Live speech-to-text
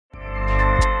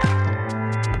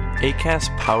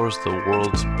Acast powers the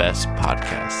world's best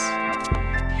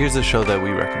podcasts. Here's a show that we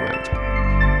recommend.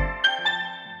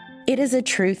 It is a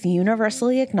truth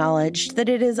universally acknowledged that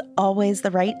it is always the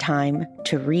right time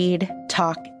to read,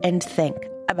 talk, and think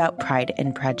about Pride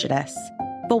and Prejudice.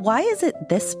 But why is it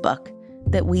this book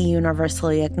that we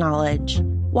universally acknowledge?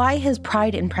 Why has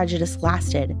Pride and Prejudice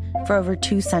lasted for over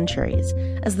 2 centuries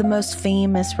as the most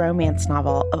famous romance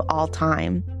novel of all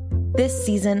time? This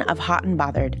season of Hot and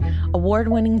Bothered,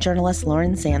 award-winning journalist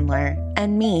Lauren Sandler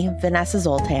and me, Vanessa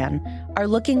Zoltan, are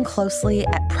looking closely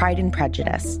at Pride and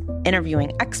Prejudice,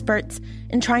 interviewing experts,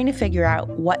 and trying to figure out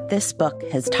what this book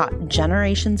has taught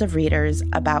generations of readers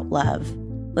about love.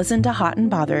 Listen to Hot and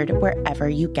Bothered wherever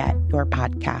you get your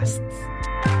podcasts.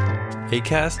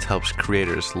 Acast helps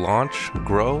creators launch,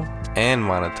 grow, and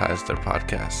monetize their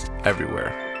podcasts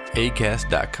everywhere.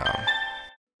 Acast.com.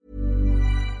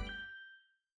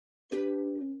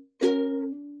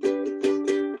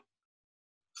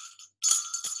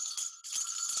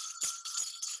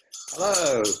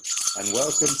 Hello, and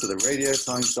welcome to the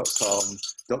RadioTimes.com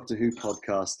Doctor Who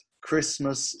podcast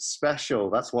Christmas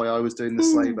special. That's why I was doing the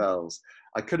sleigh bells.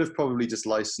 I could have probably just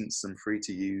licensed some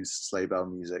free-to-use sleigh bell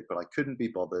music, but I couldn't be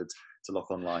bothered to look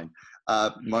online.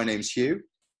 My name's Hugh.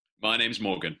 My name's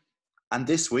Morgan. And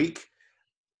this week,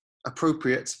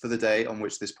 appropriate for the day on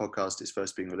which this podcast is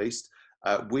first being released,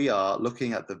 we are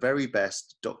looking at the very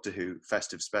best Doctor Who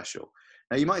festive special.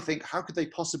 Now, you might think, how could they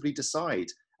possibly decide?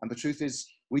 And the truth is,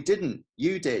 we didn't.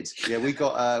 You did. Yeah, we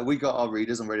got our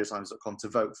readers on RadioTimes.com to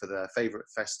vote for their favourite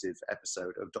festive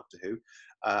episode of Doctor Who,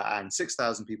 and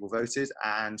 6,000 people voted,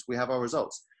 and we have our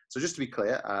results. So just to be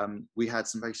clear, we had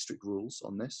some very strict rules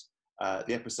on this.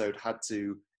 The episode had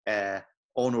to air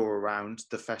on or around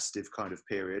the festive kind of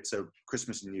period, so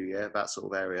Christmas and New Year, that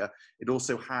sort of area. It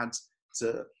also had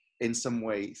to, in some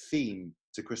way, theme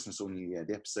to Christmas or New Year.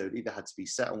 The episode either had to be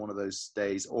set on one of those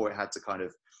days, or it had to kind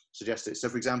of suggest it. So,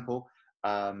 for example,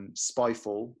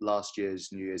 Spyfall, last year's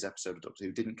New Year's episode of Doctor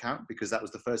Who, didn't count because that was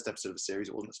the first episode of the series.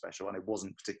 It wasn't a special, and it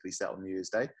wasn't particularly set on New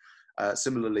Year's Day.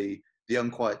 Similarly, The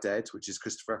Unquiet Dead, which is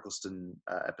Christopher Eccleston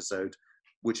episode,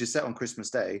 which is set on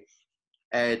Christmas Day,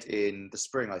 aired in the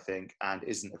spring, I think, and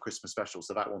isn't a Christmas special,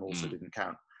 so that one also didn't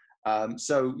count.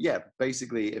 So yeah,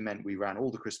 basically it meant we ran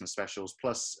all the Christmas specials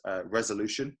plus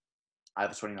Resolution, I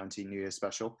have a 2019 New Year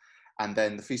special, and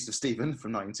then The Feast of Stephen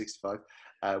from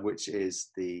 1965, which is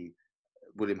the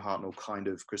William Hartnell kind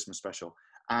of Christmas special.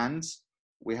 And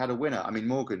we had a winner. I mean,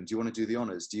 Morgan, do you want to do the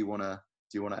honours? Do you want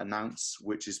to announce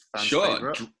which is fans'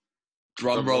 favourite?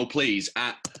 Drum roll, please.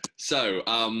 And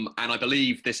I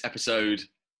believe this episode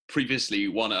previously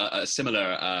won a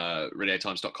similar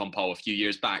RadioTimes.com poll a few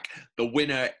years back. The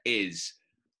winner is,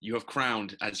 you have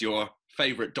crowned as your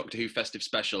favourite Doctor Who festive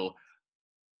special,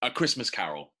 A Christmas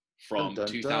Carol from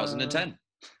 2010.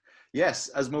 Yes,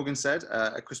 as Morgan said,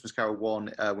 A Christmas Carol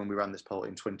won when we ran this poll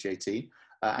in 2018,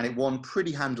 and it won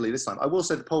pretty handily this time. I will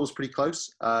say the poll was pretty close.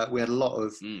 We had a lot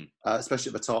of,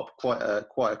 especially at the top, quite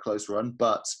a close run,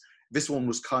 but this one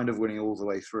was kind of winning all the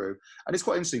way through. And it's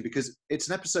quite interesting because it's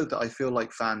an episode that I feel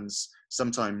like fans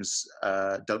sometimes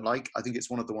don't like. I think it's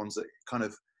one of the ones that kind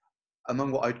of,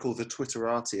 among what I'd call the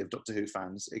Twitterati of Doctor Who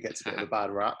fans, it gets a bit of a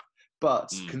bad rap.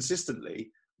 But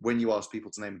consistently, when you ask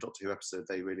people to name a Doctor Who episode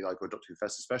they really like, or a Doctor Who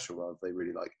festive special rather they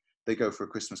really like, they go for A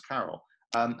Christmas Carol.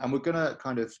 And we're going to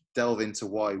kind of delve into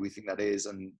why we think that is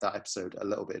and that episode a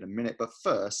little bit in a minute. But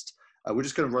first, we're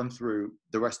just going to run through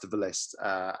the rest of the list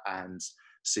and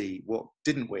see what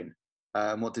didn't win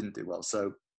and what didn't do well.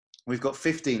 So we've got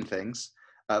 15 things.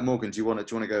 Morgan, do you want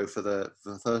to go for the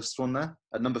first one there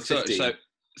at number 15?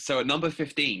 So at number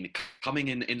 15, coming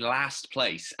in last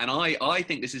place, and I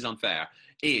think this is unfair,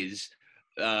 is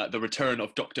the return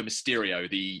of Dr. Mysterio,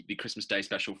 the Christmas Day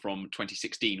special from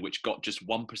 2016, which got just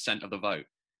 1% of the vote.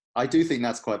 I do think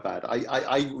that's quite bad.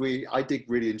 I did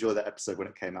really enjoy that episode when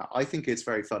it came out. I think it's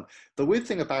very fun. The weird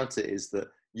thing about it is that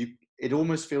it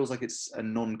almost feels like it's a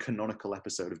non-canonical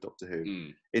episode of Doctor Who,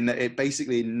 in that it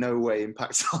basically in no way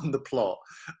impacts on the plot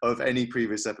of any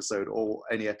previous episode or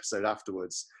any episode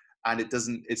afterwards. And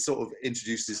it sort of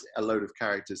introduces a load of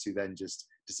characters who then just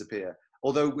disappear.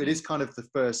 Although it is kind of the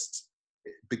first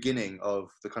beginning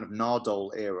of the kind of Nardole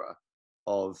era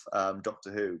of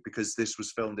Doctor Who, because this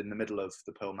was filmed in the middle of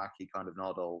the Pearl Mackie kind of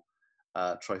Nardole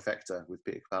trifecta with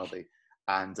Peter Capaldi.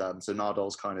 And so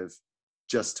Nardole's kind of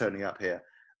just turning up here.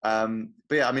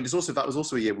 But yeah, I mean, that was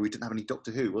also a year where we didn't have any Doctor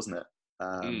Who, wasn't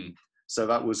it? So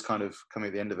that was kind of coming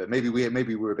at the end of it. Maybe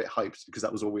we were a bit hyped because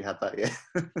that was all we had that year.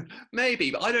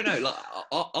 Maybe, but I don't know. Like,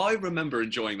 I remember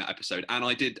enjoying that episode, and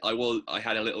I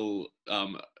had a little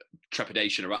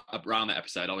trepidation around that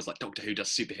episode. I was like, Doctor Who does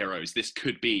superheroes. This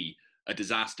could be a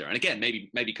disaster. And again, maybe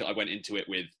I went into it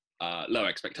with low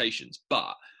expectations,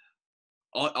 but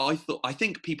I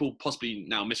think people possibly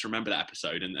now misremember that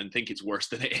episode and think it's worse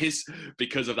than it is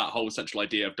because of that whole central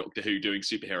idea of Doctor Who doing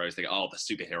superheroes. They go, oh, the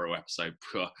superhero episode.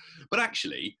 But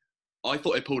actually, I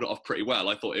thought it pulled it off pretty well.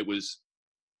 I thought it was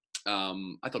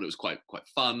quite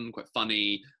fun, quite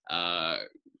funny,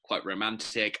 quite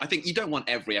romantic. I think you don't want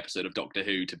every episode of Doctor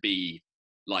Who to be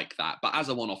like that, but as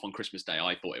a one-off on Christmas Day,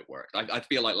 I thought it worked. I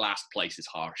feel like last place is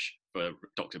harsh for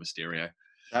Doctor Mysterio.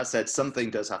 That said, something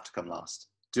does have to come last.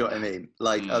 Do you know what I mean?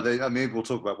 Like, maybe we'll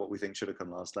talk about what we think should have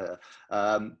come last later.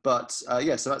 So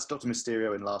that's Dr.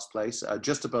 Mysterio in last place.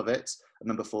 Just above it, at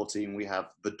number 14, we have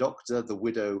The Doctor, The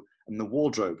Widow, and The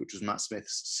Wardrobe, which was Matt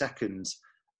Smith's second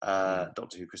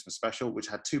Doctor Who Christmas special, which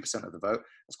had 2% of the vote.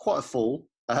 It's quite a fall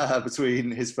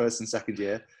between his first and second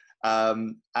year.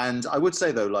 And I would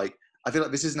say, though, like, I feel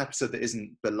like this is an episode that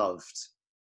isn't beloved.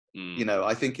 You know,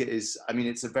 I think it is. I mean,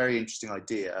 it's a very interesting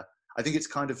idea. I think it's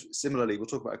kind of similarly, we'll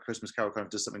talk about A Christmas Carol kind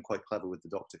of does something quite clever with the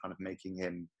Doctor, kind of making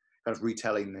him kind of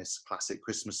retelling this classic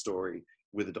Christmas story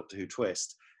with a Doctor Who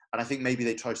twist. And I think maybe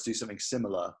they try to do something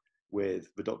similar with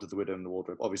The Doctor, The Widow, and The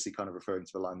Wardrobe, obviously kind of referring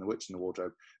to The Lion, the Witch, and The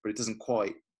Wardrobe, but it doesn't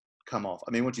quite come off.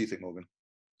 I mean, what do you think, Morgan?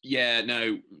 Yeah,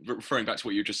 no, referring back to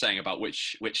what you were just saying about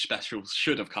which specials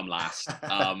should have come last.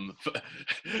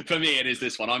 For me, it is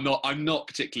this one. I'm not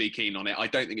particularly keen on it. I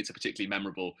don't think it's a particularly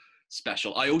memorable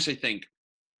special. I also think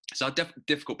it's a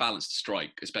difficult balance to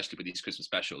strike, especially with these Christmas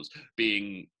specials,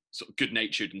 being sort of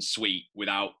good-natured and sweet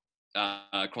without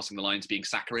crossing the line to being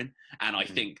saccharine. And I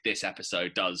think this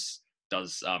episode does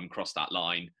cross that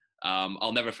line.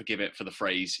 I'll never forgive it for the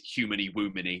phrase "humany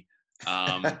woomany."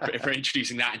 For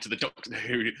introducing that into the Doctor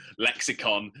Who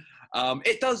lexicon.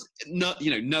 It does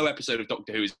no episode of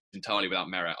Doctor Who is entirely without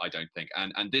merit, I don't think,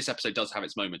 and this episode does have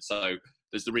its moments. So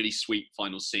there's the really sweet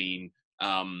final scene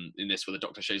in this where the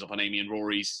Doctor shows up on Amy and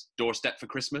Rory's doorstep for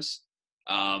Christmas.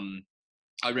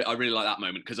 I really like that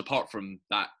moment because apart from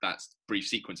that brief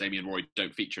sequence, Amy and Rory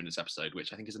don't feature in this episode,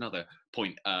 which I think is another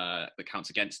point that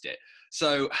counts against it.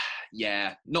 So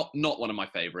yeah, not one of my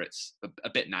favourites.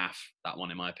 A bit naff, that one,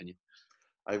 in my opinion.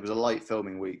 It was a light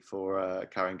filming week for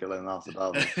Karen Gillan and Arthur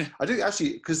Darvill. I do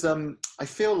actually, because I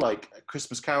feel like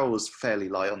Christmas Carol was fairly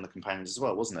light on the companions as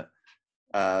well, wasn't it?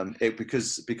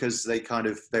 Because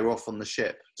they were off on the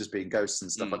ship just being ghosts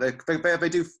and stuff. Like they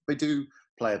do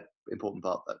play an important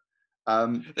part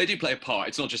though. They do play a part.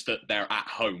 It's not just that they're at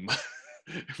home,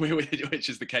 which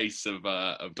is the case of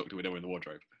Dr. Widow in The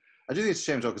Wardrobe. I do think it's a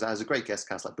shame as well because it has a great guest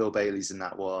cast, like Bill Bailey's in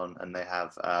that one, and they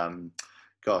have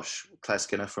Claire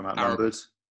Skinner from Outnumbered.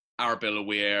 Arabella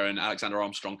Weir and Alexander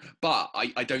Armstrong, but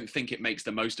I don't think it makes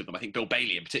the most of them. I think Bill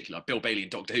Bailey in particular, Bill Bailey in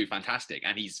Doctor Who, fantastic,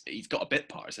 and he's got a bit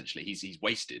part essentially. He's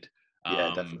wasted.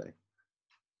 Yeah, definitely.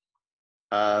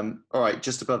 All right,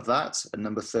 just above that, at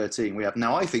number 13, we have.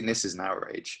 Now, I think this is an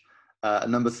outrage. At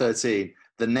number 13,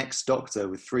 The Next Doctor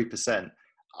with 3%.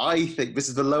 I think this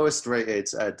is the lowest rated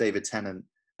David Tennant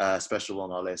special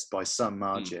on our list by some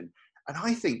margin. And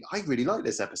I think I really like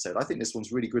this episode. I think this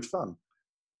one's really good fun.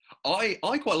 I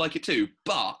quite like it too,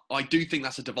 but I do think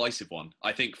that's a divisive one.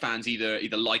 I think fans either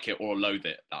like it or loathe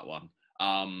it, that one.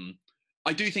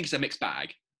 I do think it's a mixed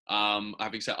bag.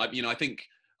 Having said,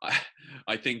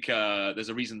 I think there's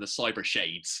a reason the Cyber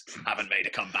Shades haven't made a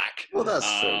comeback. Well,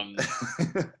 that's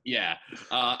true. Yeah,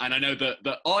 and I know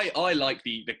that I like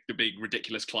the big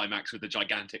ridiculous climax with the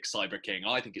gigantic Cyber King.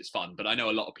 I think it's fun, but I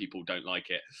know a lot of people don't like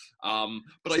it.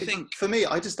 But I think for me,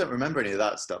 I just don't remember any of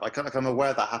that stuff. I'm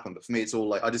aware that happened, but for me, it's all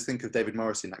like I just think of David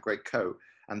Morrissey in that great coat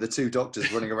and the two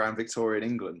doctors running around Victorian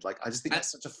England. Like I just think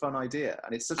that's such a fun idea,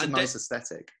 and it's such a nice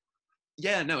aesthetic.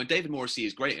 Yeah, no, and David Morrissey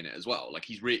is great in it as well. Like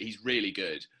he's really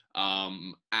good.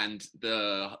 And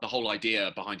the whole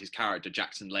idea behind his character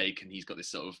Jackson Lake, and he's got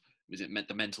this sort of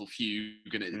the mental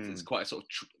fugue, and it's quite a sort of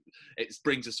it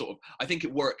brings a sort of, I think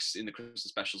it works in the Christmas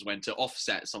specials when to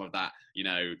offset some of that,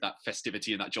 that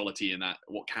festivity and that jollity and that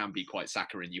what can be quite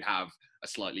saccharine, you have a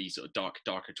slightly sort of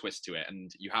darker twist to it,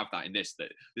 and you have that in this.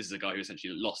 That this is a guy who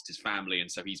essentially lost his family,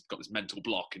 and so he's got this mental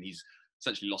block, and he's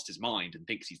essentially lost his mind and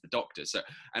thinks he's the Doctor. So,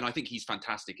 and I think he's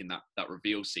fantastic in that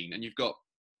reveal scene. And you've got,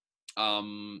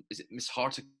 is it Miss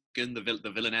Hartigan,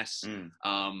 the villainess?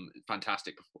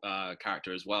 Fantastic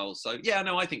character as well. So yeah,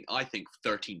 no, I think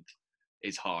 13th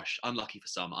is harsh. Unlucky for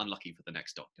some, unlucky for the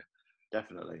Next Doctor.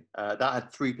 Definitely. That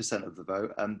had 3% of the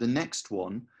vote. The next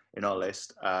one in our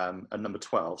list, at number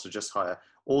 12, so just higher,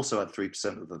 also had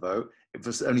 3% of the vote. It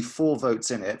was only 4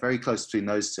 votes in it, very close between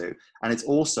those two. And it's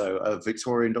also a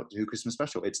Victorian Doctor Who Christmas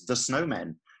special. It's The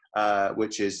Snowmen,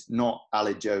 which is not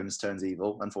Aled Jones Turns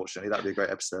Evil, unfortunately. That'd be a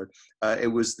great episode.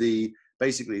 It was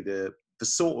basically the the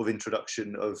sort of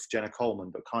introduction of Jenna Coleman,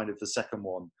 but kind of the second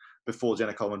one before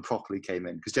Jenna Coleman properly came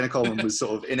in, because Jenna Coleman was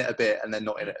sort of in it a bit and then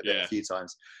not in it a bit a few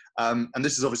times. And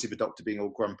this is obviously the Doctor being all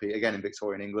grumpy, again in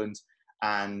Victorian England.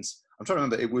 And I'm trying to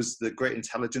remember, it was the Great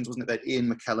Intelligence, wasn't it? They had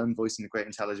Ian McKellen voicing the Great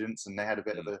Intelligence, and they had a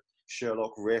bit of a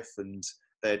Sherlock riff, and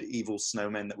they had evil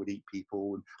snowmen that would eat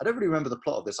people. And I don't really remember the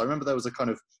plot of this. I remember there was a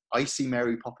kind of icy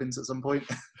Mary Poppins at some point.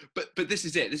 But this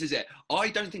is it. This is it. I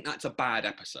don't think that's a bad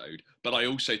episode, but I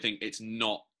also think it's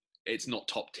not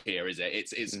top tier, is it?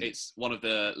 It's one of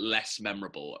the less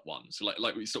memorable ones. So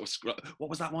like we sort of what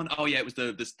was that one? Oh yeah, it was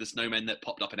the snowmen that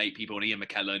popped up and ate people, and Ian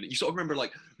McKellen. You sort of remember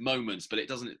like moments, but it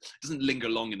doesn't linger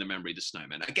long in the memory. The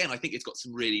snowmen. Again, I think it's got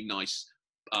some really nice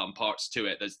parts to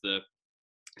it. There's the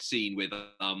scene with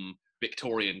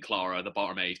Victorian Clara, the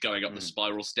barmaid, going up the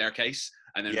spiral staircase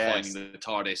and then finding the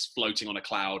TARDIS floating on a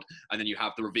cloud, and then you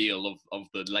have the reveal of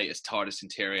the latest TARDIS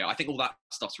interior. I think all that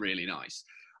stuff's really nice.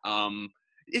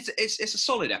 It's a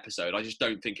solid episode. I just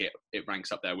don't think it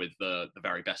ranks up there with the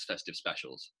very best festive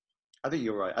specials. I think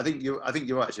you're right. I think you're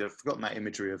right. Actually, I've forgotten that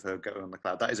imagery of her going on the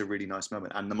cloud. That is a really nice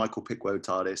moment. And the Michael Pickwoad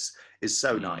TARDIS is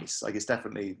so nice. Like, it's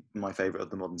definitely my favourite of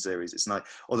the modern series. It's nice,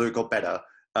 although it got better.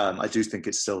 I do think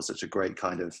it's still such a great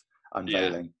kind of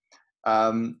unveiling.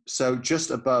 So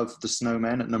just above the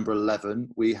snowmen at number 11,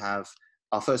 we have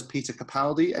our first Peter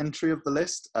Capaldi entry of the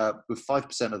list with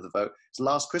 5% of the vote. It's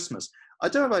Last Christmas. I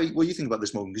don't know what you think about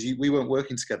this, Morgan, because we weren't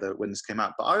working together when this came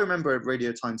out. But I remember at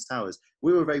Radio Times Towers,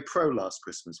 we were very pro Last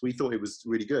Christmas. We thought it was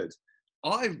really good.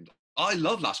 I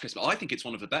love Last Christmas. I think it's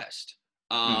one of the best.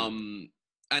 And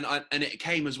it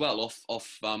came as well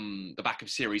off the back of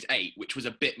Series 8, which was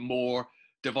a bit more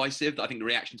divisive. I think the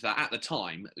reaction to that at the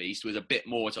time, at least, was a bit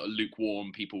more sort of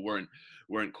lukewarm. People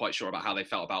weren't quite sure about how they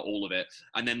felt about all of it.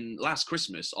 And then Last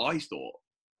Christmas, I thought,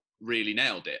 really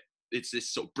nailed it. It's this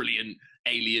sort of brilliant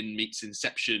Alien meets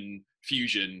Inception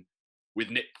fusion with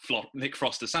Nick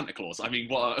Frost as Santa Claus. I mean,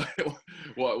 what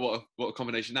a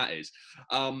combination that is.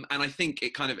 And I think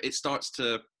it starts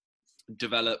to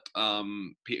develop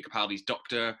Peter Capaldi's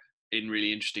Doctor in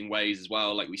really interesting ways as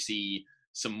well. Like, we see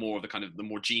some more of the kind of the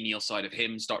more genial side of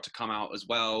him start to come out as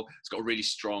well. It's got a really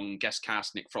strong guest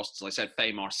cast. Nick Frost, as I said,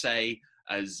 Faye Marseille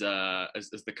as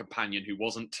the companion who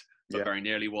wasn't, but very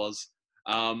nearly was.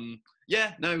 I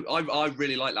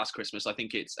really like Last Christmas. I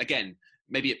think it's, again,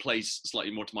 maybe it plays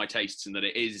slightly more to my tastes in that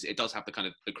it does have the kind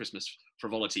of the Christmas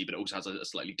frivolity, but it also has a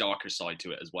slightly darker side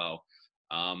to it as well.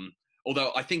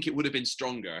 Although I think it would have been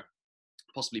stronger,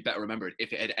 possibly better remembered,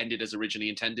 if it had ended as originally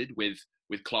intended with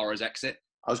Clara's exit.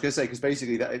 I was going to say, because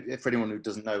basically, for anyone who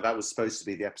doesn't know, that was supposed to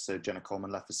be the episode Jenna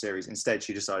Coleman left the series. Instead,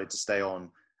 she decided to stay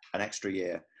on an extra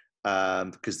year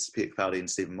because Peter Capaldi and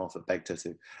Stephen Moffat begged her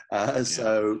to.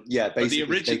 So,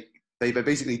 basically, they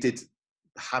basically did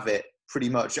have it pretty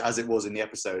much as it was in the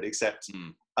episode, except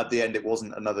at the end it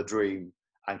wasn't another dream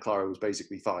and Clara was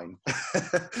basically fine.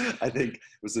 I think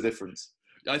was the difference.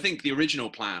 I think the original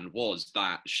plan was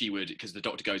that she would, because the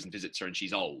Doctor goes and visits her and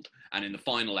she's old, and in the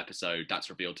final episode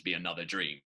that's revealed to be another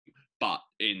dream. But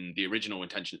in the original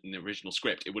intention, in the original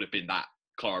script, it would have been that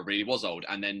Clara really was old,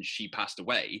 and then she passed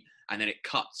away, and then it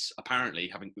cuts,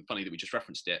 apparently, funny that we just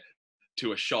referenced it,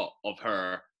 to a shot of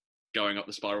her going up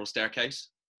the spiral staircase.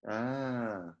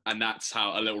 And that's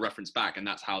how, a little reference back, and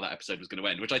that's how that episode was going to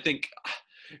end, which I think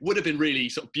would have been really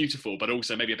sort of beautiful, but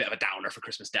also maybe a bit of a downer for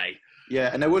Christmas Day.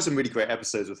 Yeah, and there were some really great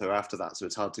episodes with her after that, so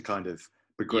it's hard to kind of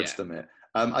begrudge them it.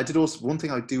 I did also, one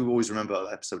thing I do always remember about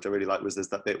that episode, which I really like, was there's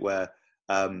that bit where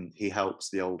he helps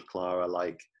the old Clara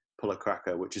like pull a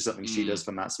cracker, which is something she does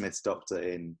for Matt Smith's Doctor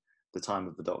in The Time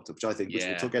of the Doctor, which I think, which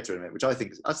we'll get to in a minute, which I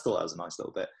think, I thought that was a nice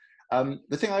little bit.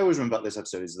 The thing I always remember about this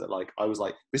episode is that, like, I was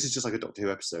like, this is just like a Doctor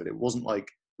Who episode. It wasn't like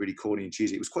really corny and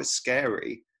cheesy. It was quite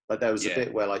scary. Like, there was a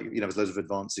bit where, like, there's loads of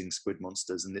advancing squid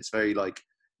monsters, and it's very, like,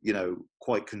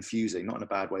 quite confusing, not in a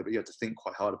bad way, but you had to think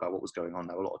quite hard about what was going on.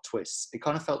 There were a lot of twists. It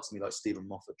kind of felt to me like Stephen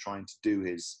Moffat trying to do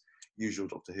his usual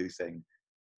Doctor Who thing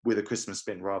with a Christmas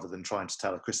spin rather than trying to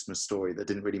tell a Christmas story that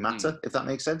didn't really matter, if that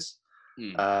makes sense.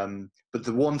 But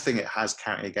the one thing it has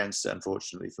counting against it,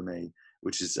 unfortunately for me,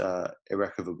 which is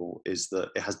irrecoverable, is that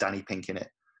it has Danny Pink in it.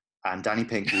 And Danny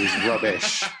Pink was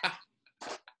rubbish.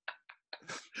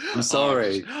 I'm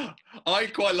sorry. I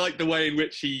quite like the way in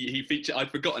which he featured.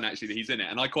 I'd forgotten actually that he's in it,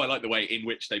 and I quite like the way in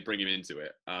which they bring him into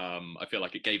it. I feel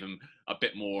like it gave him a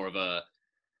bit more of a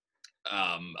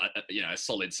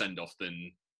solid send off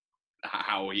than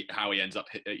how he ends up,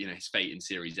 his fate in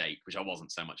Series 8, which I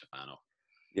wasn't so much a fan of.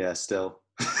 Yeah, still.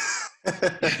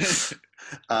 So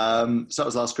that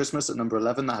was Last Christmas at number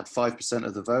 11. That had 5%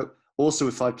 of the vote. Also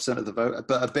with 5% of the vote,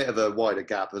 but a bit of a wider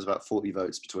gap. There's about 40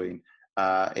 votes between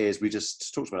is, we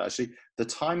just talked about it actually, The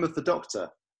Time of the Doctor.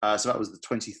 So that was the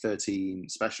 2013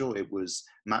 special. It was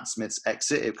Matt Smith's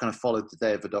exit. It kind of followed the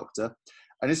day of the Doctor.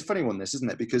 And it's a funny one, this,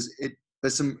 isn't it? Because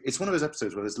it's one of those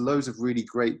episodes where there's loads of really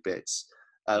great bits,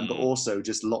 but also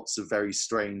just lots of very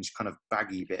strange kind of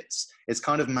baggy bits. It's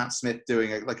kind of Matt Smith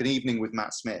doing like an evening with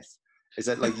Matt Smith. Is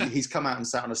that like he's come out and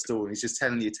sat on a stool and he's just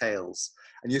telling you tales,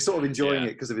 and you're sort of enjoying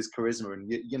it because of his charisma,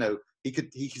 and you know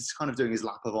he's kind of doing his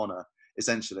lap of honor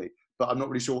essentially. But I'm not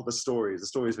really sure what the story is. The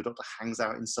story is the Doctor hangs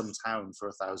out in some town for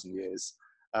 1,000 years,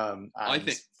 and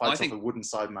fights off a wooden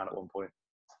Cyberman at one point.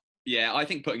 Yeah, I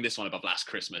think putting this one above Last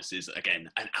Christmas is, again,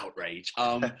 an outrage.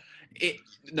 I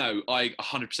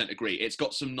 100% agree. It's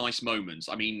got some nice moments.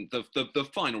 I mean, the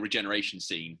final regeneration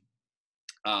scene,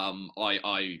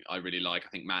 I really like. I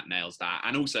think Matt nails that.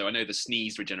 And also, I know the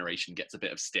sneeze regeneration gets a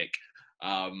bit of stick.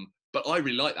 But I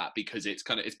really like that because it's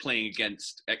playing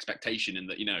against expectation in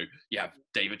that, you know, you have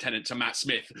David Tennant to Matt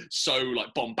Smith, so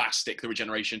like bombastic, the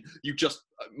regeneration. You just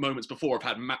moments before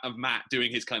have had Matt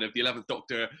doing his kind of the 11th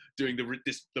Doctor doing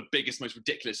the biggest, most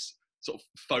ridiculous sort of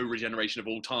faux regeneration of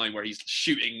all time, where he's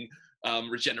shooting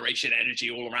regeneration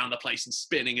energy all around the place and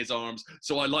spinning his arms.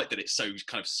 So I like that it's so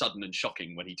kind of sudden and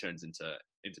shocking when he turns into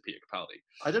Peter Capaldi.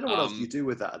 I don't know what else you do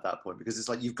with that at that point, because it's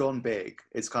like you've gone big.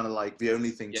 It's kind of like the only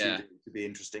thing to do to be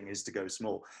interesting is to go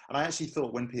small. And I actually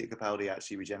thought when Peter Capaldi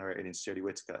actually regenerated into Jodie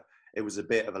Whittaker, it was a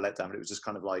bit of a letdown. But it was just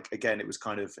kind of like, again, it was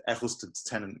kind of Eccleston to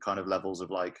Tennant kind of levels of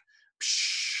like,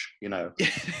 psh, you know.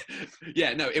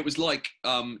 Yeah, no, it was like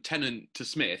Tennant to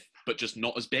Smith, but just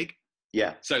not as big.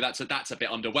 Yeah. So that's a bit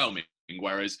underwhelming.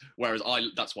 Whereas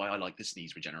that's why I like the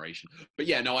sneeze regeneration. But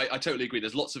yeah, no, I totally agree.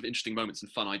 There's lots of interesting moments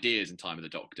and fun ideas in Time of the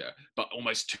Doctor, but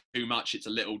almost too much. It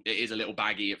is a little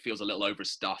baggy. It feels a little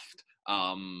overstuffed.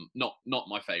 Not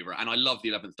my favorite. And I love the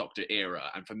 11th Doctor era.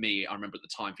 And for me, I remember at the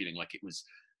time feeling like I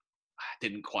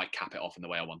didn't quite cap it off in the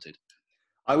way I wanted.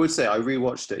 I would say I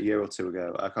rewatched it a year or two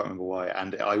ago. I can't remember why,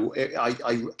 and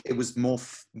it was more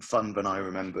fun than I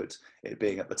remembered it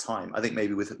being at the time. I think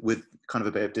maybe with kind of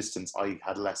a bit of distance, I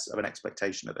had less of an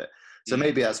expectation of it. So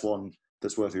maybe that's one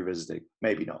that's worth revisiting.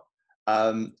 Maybe not.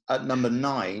 At number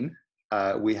 9,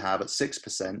 we have at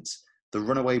 6% The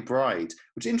Runaway Bride,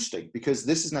 which is interesting because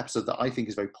this is an episode that I think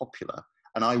is very popular,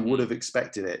 and I would have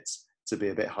expected it to be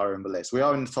a bit higher on the list. We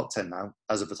are in the top 10 now,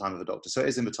 as of the Time of the Doctor, so it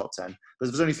is in the top 10. But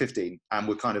there's only 15, and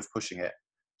we're kind of pushing it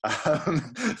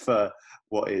for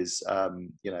what is,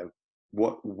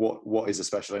 what is a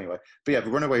special anyway. But yeah, The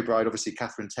Runaway Bride, obviously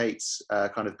Catherine Tate's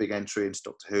kind of big entry into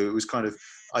Doctor Who. It was kind of,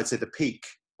 I'd say, the peak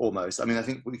almost. I mean, I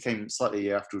think we came slightly a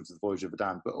year afterwards with The Voyage of the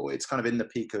Damned, but it's kind of in the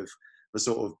peak of the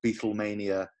sort of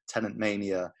Beatlemania, Tennant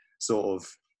mania sort of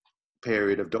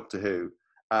period of Doctor Who.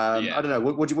 I don't know.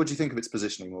 What do you think of its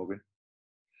positioning, Morgan?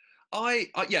 I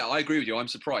agree with you. I'm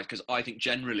surprised because I think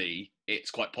generally it's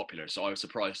quite popular. So I was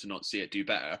surprised to not see it do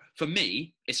better. For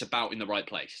me, it's about in the right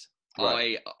place.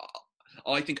 Right.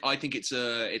 I think it's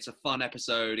a fun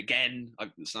episode. Again,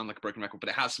 I sound like a broken record, but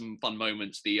it has some fun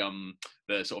moments. The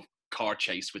sort of car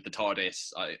chase with the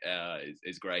TARDIS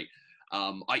is great.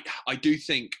 I do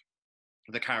think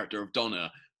the character of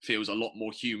Donna feels a lot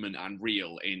more human and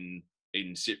real in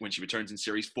when she returns in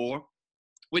series 4.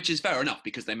 Which is fair enough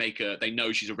because they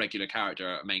know she's a regular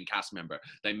character, a main cast member.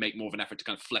 They make more of an effort to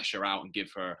kind of flesh her out and give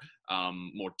her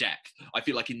more depth. I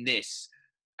feel like in this,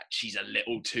 she's a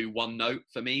little too one note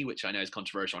for me, which I know is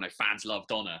controversial. I know fans love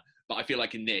Donna, but I feel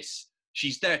like in this,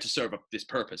 she's there to serve this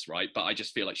purpose, right? But I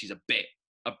just feel like she's a bit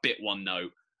one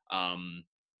note.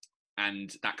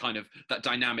 And that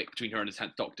dynamic between her and the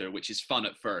 10th Doctor, which is fun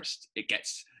at first, it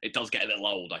does get a little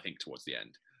old, I think, towards the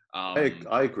end.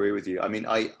 I agree with you. I mean,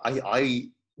 I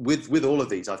with all of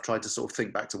these, I've tried to sort of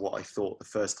think back to what I thought the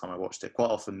first time I watched it, quite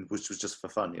often, which was just for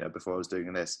fun, before I was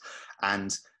doing this.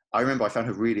 And I remember I found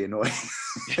her really annoying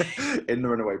in The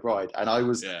Runaway Bride. And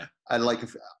and like,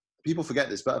 people forget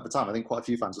this, but at the time, I think quite a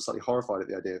few fans were slightly horrified at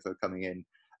the idea of her coming in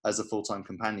as a full-time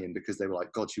companion because they were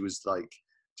like, God, she was like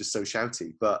just so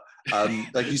shouty. But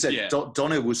like you said,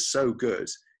 Donna was so good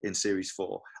in series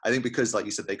 4. I think because, like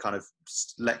you said, they kind of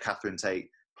let Catherine Tate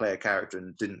play a character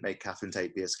and didn't make Catherine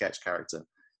Tate be a sketch character.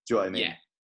 Do you know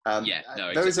what I mean?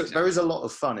 No, there is a lot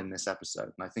of fun in this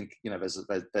episode, and I think there's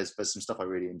some stuff I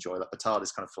really enjoy, like the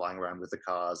TARDIS kind of flying around with the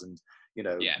cars, and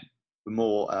the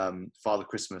more Father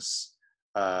Christmas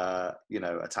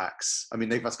attacks. I mean,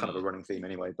 that's kind of a running theme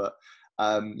anyway. But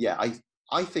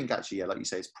I think actually, like you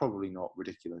say, it's probably not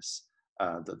ridiculous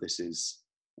that this is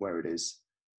where it is.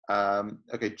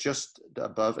 Okay, just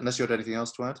above. Unless you had anything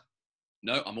else to add?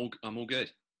 No, I'm all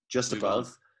good. Just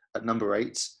above at number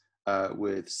 8.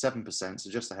 With 7%, so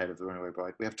just ahead of The Runaway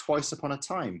Bride, we have Twice Upon a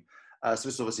Time, So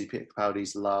this is obviously Peter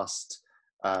Capaldi's last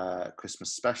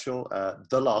Christmas special,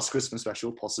 the last Christmas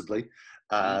special, possibly,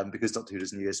 because Doctor Who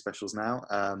does New Year's specials now.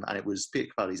 And it was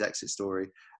Peter Capaldi's exit story,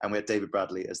 and we had David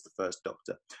Bradley as the first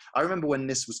Doctor. I remember when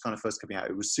this was kind of first coming out,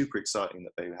 it was super exciting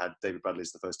that they had David Bradley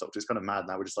as the first Doctor. It's kind of mad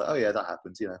now. We're just like, oh yeah, that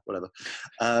happened, whatever.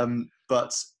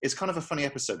 But it's kind of a funny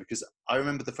episode because I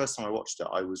remember the first time I watched it,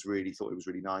 I thought it was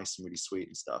really nice and really sweet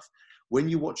and stuff. When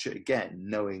you watch it again,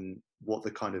 knowing what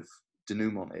the kind of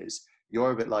denouement is,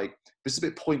 you're a bit like, this is a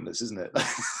bit pointless, isn't it?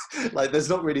 Like, there's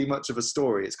not really much of a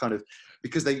story. It's kind of,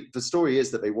 because the story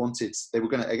is that they were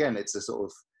going to, again, it's a sort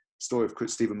of story of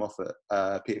Stephen Moffat,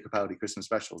 Peter Capaldi Christmas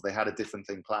specials. They had a different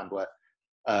thing planned where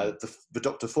the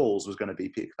Doctor Falls was going to be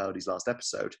Peter Capaldi's last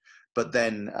episode. But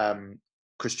then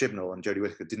Chris Chibnall and Jodie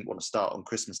Whittaker didn't want to start on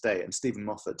Christmas Day, and Stephen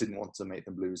Moffat didn't want to make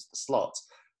them lose the slot,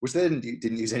 which they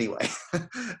didn't use anyway.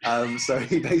 So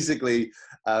he basically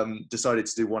decided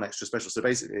to do one extra special. So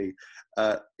basically,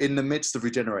 in the midst of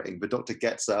regenerating, the Doctor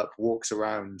gets up, walks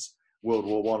around World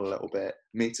War I a little bit,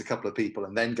 meets a couple of people,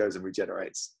 and then goes and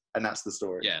regenerates. And that's the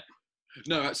story. Yeah.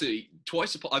 No, absolutely.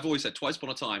 I've always said Twice Upon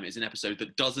a Time is an episode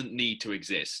that doesn't need to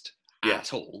exist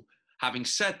at all. Having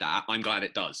said that, I'm glad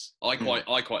it does. I quite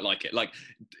like it. Like,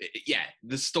 yeah,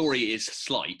 the story is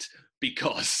slight,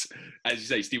 because, as you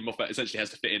say, Stephen Moffat essentially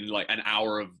has to fit in like an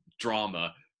hour of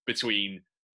drama between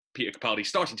Peter Capaldi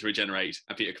starting to regenerate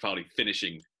and Peter Capaldi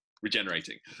finishing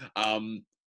regenerating. And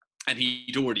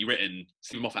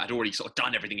Stephen Moffat had already sort of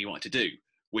done everything he wanted to do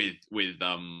with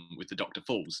the Doctor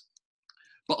Falls.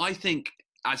 But I think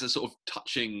as a sort of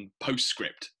touching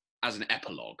postscript, as an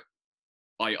epilogue,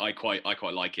 I quite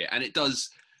like it. And it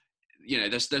does,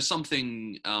 there's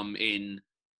something in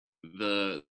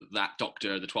that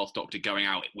Doctor, the 12th Doctor, going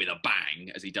out with a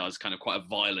bang, as he does, kind of quite a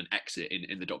violent exit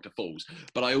in the Doctor Falls.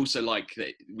 But I also like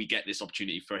that we get this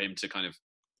opportunity for him to kind of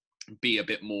be a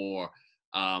bit more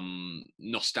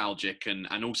nostalgic and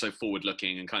also forward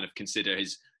looking, and kind of consider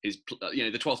his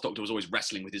the 12th Doctor was always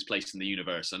wrestling with his place in the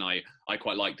universe, and I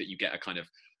quite like that you get a kind of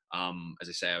as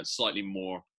I say, a slightly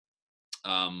more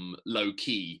low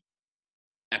key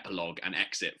epilogue and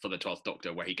exit for the 12th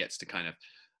Doctor, where he gets to kind of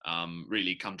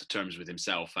really come to terms with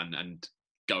himself and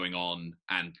going on,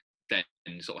 and then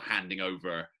sort of handing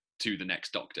over to the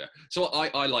next Doctor. So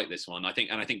I like this one. I think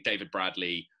David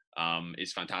Bradley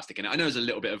is fantastic. And I know there's a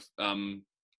little bit of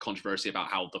controversy about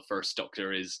how the first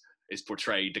Doctor is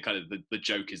portrayed. The kind of the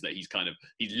joke is that he's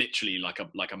literally like a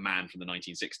man from the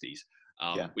 1960s,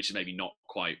 which is maybe not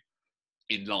quite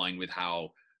in line with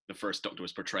how the first Doctor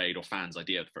was portrayed, or fans'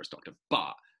 idea of the first Doctor.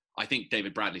 But I think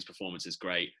David Bradley's performance is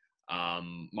great.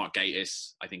 Mark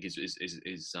Gatiss, I think, is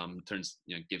turns,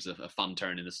 gives a fun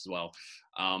turn in this as well.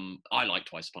 I like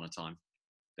Twice Upon a Time.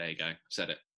 There you go, said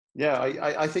it. Yeah,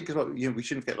 I think as well, we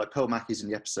shouldn't forget, like, Pearl Mackie's in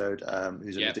the episode,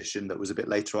 who's an addition that was a bit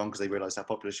later on because they realised how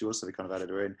popular she was, so they kind of added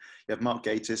her in. You have Mark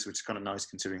Gatiss, which is kind of nice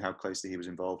considering how closely he was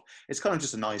involved. It's kind of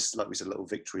just a nice, like we said, little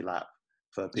victory lap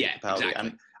for Peter Capaldi. Exactly.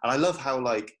 And I love how,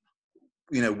 like,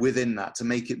 within that, to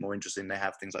make it more interesting, they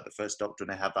have things like the first Doctor,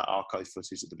 and they have that archive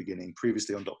footage at the beginning,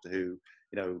 previously on Doctor Who,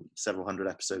 several hundred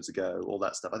episodes ago, all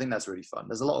that stuff. I think that's really fun.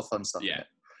 There's a lot of fun stuff in it.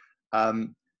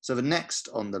 So the next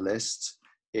on the list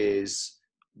is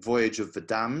Voyage of the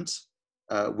Damned,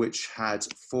 which had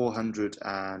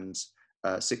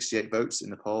 468 votes in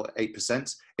the poll,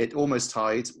 8%. It almost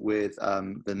tied with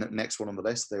the next one on the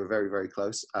list. They were very, very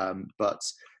close, but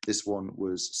this one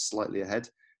was slightly ahead.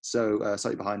 So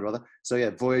slightly behind, rather. So yeah,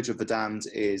 Voyage of the Damned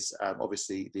is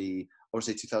obviously the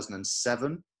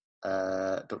 2007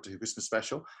 Doctor Who Christmas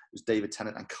special. It was David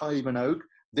Tennant and Kylie Minogue.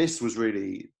 This was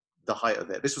really the height of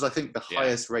it. This was, I think, the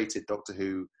highest rated Doctor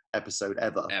Who episode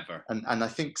ever. And I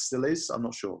think still is. I'm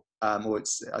not sure. I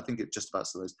think it just about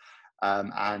still is.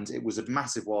 And it was a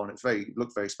massive one. It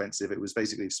looked very expensive. It was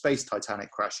basically space Titanic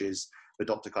crashes. The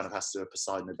Doctor kind of has to do a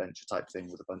Poseidon Adventure type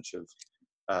thing with a bunch of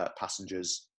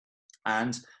passengers.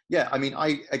 And yeah, I mean,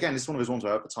 it's one of those ones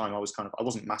where at the time I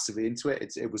wasn't massively into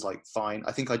it. It was like fine.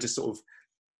 I think I just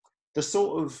the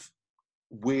sort of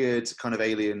weird kind of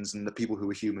aliens and the people who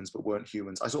were humans but weren't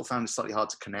humans, I sort of found it slightly hard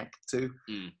to connect to.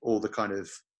 All the kind of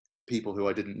people who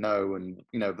I didn't know, and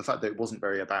the fact that it wasn't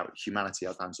very about humanity,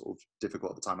 I found sort of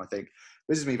difficult at the time. I think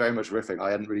this is me very much riffing. I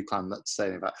hadn't really planned that to say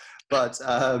anything about, but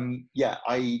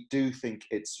I do think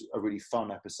it's a really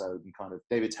fun episode, and kind of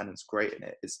David Tennant's great in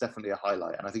it. It's definitely a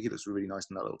highlight, and I think he looks really nice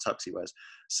in that little tux he wears.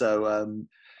 So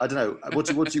I don't know. What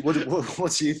do you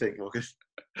think, Morgan?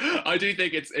 I do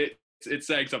think it's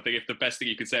saying something if the best thing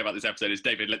you can say about this episode is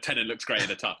David Tennant looks great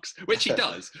in a tux, which he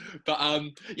does. But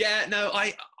yeah, no,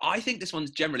 I think this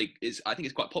one's generally I think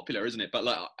it's quite popular, isn't it? But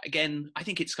like again, I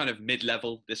think it's kind of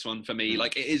mid-level, this one for me.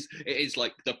 Like it is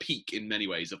like the peak in many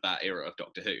ways of that era of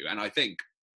Doctor Who, and I think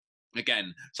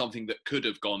again something that could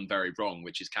have gone very wrong,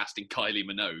 which is casting Kylie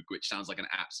Minogue, which sounds like an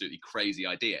absolutely crazy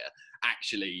idea.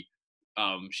 Actually,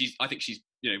 I think she's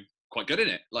quite good in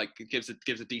it. Like it gives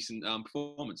a decent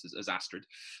performance as Astrid.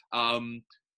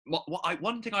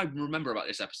 One thing I remember about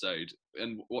this episode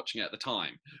and watching it at the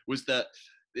time was that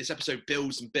this episode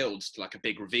builds and builds to like a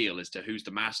big reveal as to who's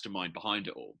the mastermind behind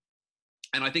it all.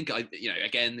 And I think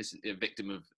again, this is a victim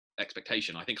of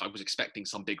expectation. I think I was expecting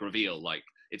some big reveal, like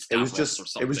it's Davos or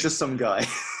something. It was just some guy,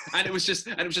 and it was just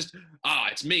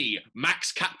it's me,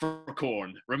 Max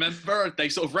Capricorn. Remember they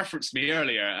sort of referenced me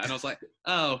earlier, and I was like,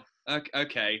 oh.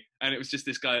 Okay, and it was just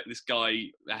this guy,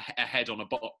 a head on a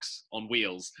box on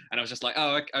wheels, and I was just like,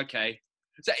 oh, okay.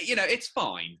 So it's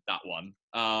fine, that one,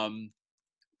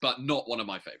 but not one of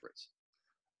my favourites.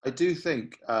 I do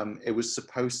think it was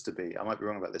supposed to be. I might be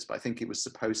wrong about this, but I think it was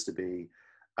supposed to be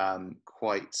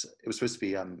It was supposed to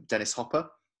be Dennis Hopper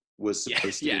was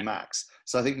supposed to be Max.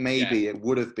 So I think maybe it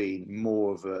would have been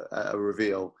more of a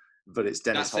reveal, but it's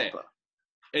Dennis Hopper.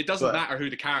 It doesn't matter who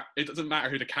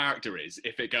the character is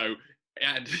if it go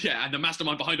and the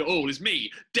mastermind behind it all is me,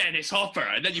 Dennis Hopper,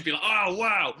 and then you'd be like, oh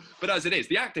wow. But as it is,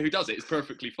 the actor who does it is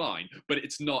perfectly fine, but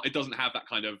it's not. It doesn't have that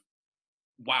kind of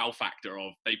wow factor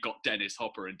of they've got Dennis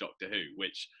Hopper in Doctor Who,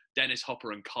 which Dennis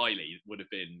Hopper and Kylie would have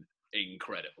been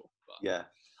incredible. But yeah,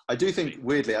 I do think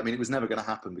weirdly. I mean, it was never going to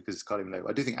happen because it's Kylie Minogue.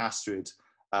 I do think Astrid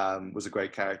was a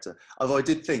great character. Although I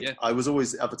did think, I was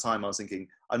always, at the time, I was thinking,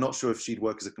 I'm not sure if she'd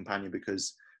work as a companion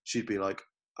because she'd be like,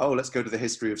 oh, let's go to the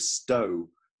history of Stowe.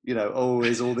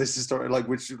 Is all this historic,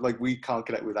 which we can't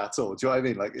connect with at all. Do you know what I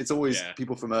mean? Like, it's always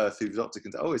people from Earth who've Doctor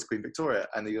can say, oh, it's Queen Victoria.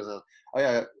 And he goes, oh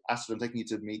yeah, Astrid, I'm taking you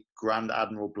to meet Grand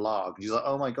Admiral Blarg. And he's like,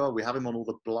 oh my God, we have him on all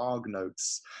the Blarg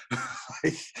notes.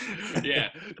 Yeah.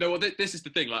 No, well, this is the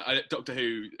thing. Like, Doctor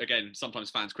Who, again, sometimes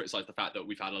fans criticise the fact that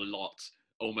we've had a lot,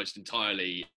 almost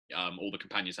entirely, all the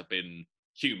companions have been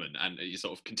human and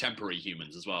sort of contemporary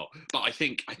humans as well. But I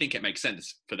think it makes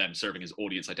sense for them serving as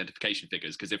audience identification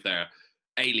figures, because if they're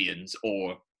aliens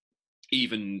or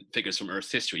even figures from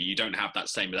Earth's history, you don't have that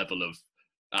same level of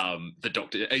the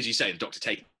Doctor, as you say, the Doctor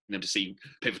taking them to see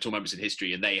pivotal moments in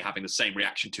history and they having the same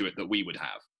reaction to it that we would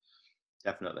have.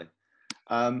 Definitely.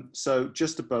 So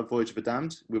just above Voyage of the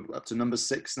Damned, we're up to number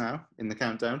 6 now in the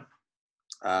countdown.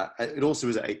 It also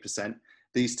is at 8%.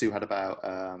 These two had about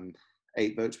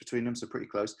 8 votes between them, so pretty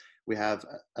close. We have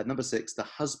at number 6, The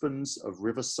Husbands of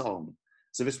River Song.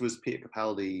 So this was Peter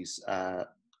Capaldi's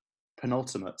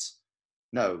triultimate,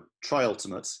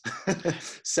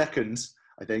 second,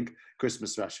 I think,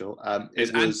 Christmas special.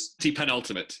 It was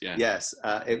anti-penultimate, yeah. Yes,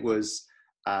 it was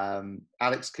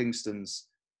Alex Kingston's,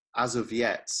 as of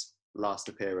yet, last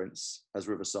appearance as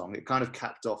River Song. It kind of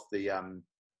capped off the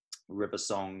River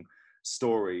Song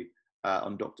story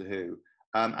on Doctor Who.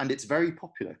 And it's very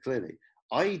popular, clearly.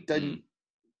 I don't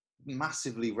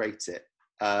massively rate it,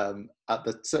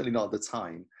 certainly not at the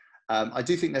time. I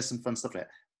do think there's some fun stuff in it.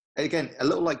 Again, a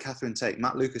little like Catherine Tate,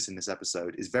 Matt Lucas in this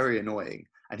episode is very annoying,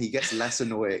 and he gets less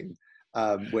annoying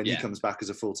when he comes back as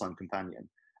a full-time companion.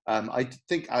 I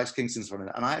think Alex Kingston's running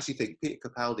it, and I actually think Peter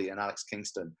Capaldi and Alex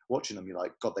Kingston, watching them, you're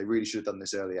like, God, they really should have done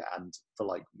this earlier and for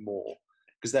more,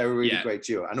 because they're a really great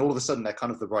duo. And all of a sudden, they're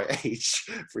kind of the right age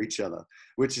for each other,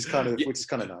 which is kind of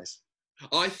nice.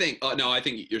 I think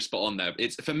you're spot on there.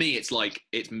 For me, it's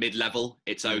mid-level.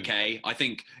 It's okay. I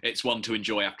think it's one to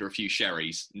enjoy after a few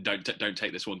sherries. Don't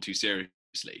take this one too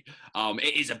seriously.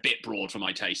 It is a bit broad for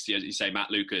my taste. As you say, Matt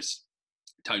Lucas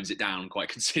tones it down quite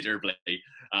considerably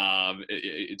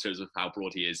in terms of how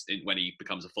broad he is when he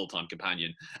becomes a full-time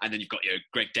companion. And then you've got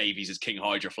Greg Davies as King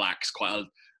Hydraflax, quite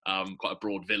a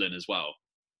broad villain as well.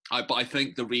 But I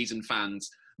think the reason fans,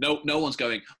 no one's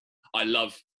going, I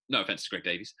love. No offense to Greg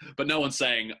Davies, but no one's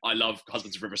saying I love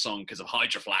Husbands of River Song because of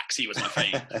Hydraflax. He was my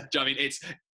fave. Do you know what I mean? It's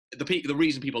the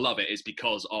reason people love it is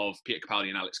because of Peter Capaldi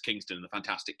and Alex Kingston and the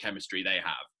fantastic chemistry they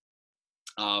have.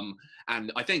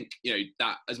 And I think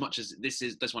that as much as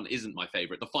this one isn't my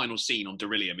favourite, the final scene on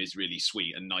Darillium is really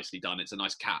sweet and nicely done. It's a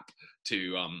nice cap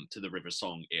to the River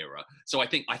Song era. So I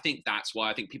think that's why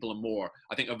I think people are more.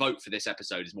 I think a vote for this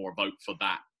episode is more a vote for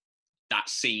that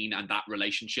scene and that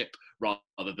relationship rather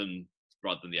than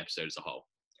the episode as a whole.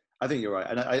 I think you're right.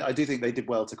 And I do think they did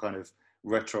well to kind of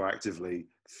retroactively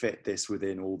fit this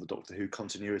within all the Doctor Who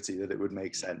continuity, that it would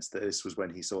make sense that this was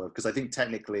when he saw her. Because I think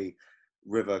technically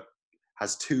River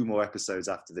has 2 more episodes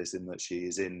after this, in that she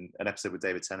is in an episode with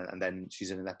David Tennant, and then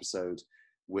she's in an episode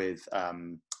with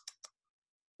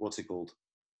what's it called?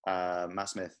 Matt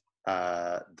Smith,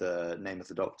 the Name of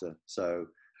the Doctor. So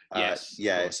yes,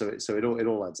 so it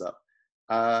all adds up.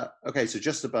 Okay, so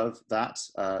just above that,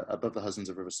 above the Husbands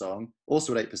of River Song,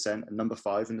 also at 8%, and number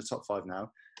 5 in the top 5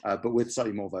 now, but with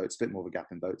slightly more votes, a bit more of a gap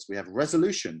in votes. We have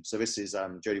Resolution. So this is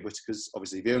Jodie Whittaker's,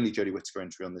 obviously the only Jodie Whittaker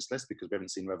entry on this list, because we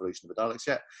haven't seen Revolution of the Daleks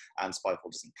yet, and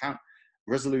Spyfall doesn't count.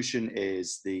 Resolution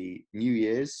is the New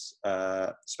Year's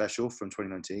special from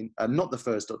 2019. Not the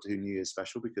first Doctor Who New Year's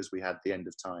special, because we had The End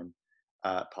of Time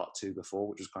part 2 before,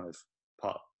 which was kind of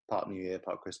part New Year,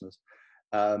 part Christmas.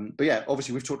 But yeah,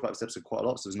 obviously we've talked about this episode quite a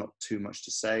lot, so there's not too much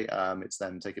to say. It's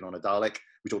them taking on a Dalek.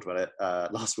 We talked about it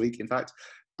last week, in fact.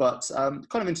 But kind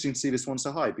of interesting to see this one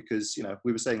so high, because, you know,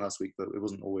 we were saying last week that it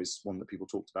wasn't always one that people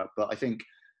talked about. But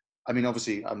I mean,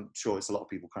 obviously, I'm sure it's a lot of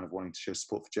people kind of wanting to show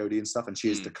support for Jodie and stuff, and she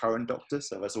is the current Doctor,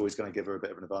 so that's always going to give her a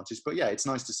bit of an advantage. But yeah, it's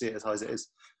nice to see it as high as it is.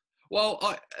 Well,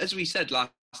 as we said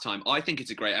last time, I think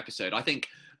it's a great episode. I think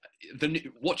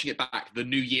watching it back, the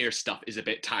New Year stuff is a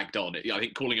bit tagged on. I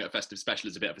think calling it a festive special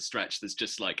is a bit of a stretch. There's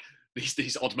just like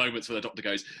these odd moments where the Doctor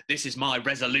goes, "This is my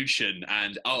resolution,"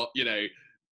 and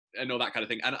and all that kind of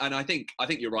thing. And I think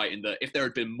you're right in that if there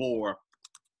had been more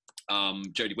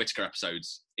Jodie Whittaker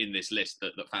episodes in this list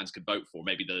that fans could vote for,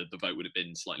 maybe the vote would have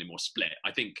been slightly more split.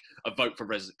 I think a vote for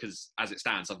because as it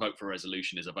stands, a vote for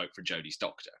Resolution is a vote for Jodie's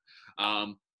Doctor.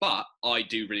 But I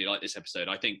do really like this episode.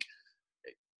 I think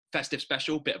festive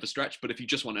special, bit of a stretch, but if you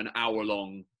just want an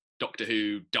hour-long Doctor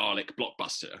Who Dalek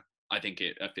blockbuster, I think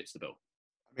it fits the bill.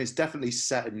 I mean, it's definitely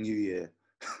set in New Year.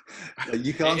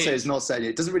 You can't say it's not set in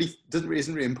It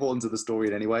isn't really important to the story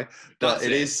in any way, but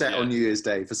it is set on New Year's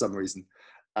Day for some reason.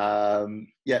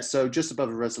 So just above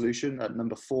a Resolution at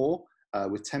number 4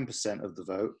 with 10% of the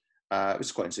vote, which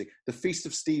is quite interesting. The Feast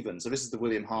of Stephen. So this is the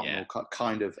William Hartnell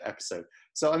kind of episode.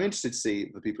 So I'm interested to see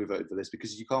the people who voted for this,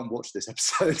 because you can't watch this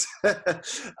episode.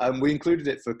 We included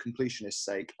it for completionist's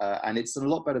sake, and it's a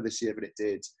lot better this year than it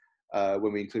did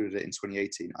when we included it in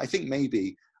 2018. I think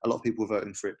maybe a lot of people are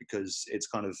voting for it because it's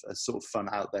kind of a sort of fun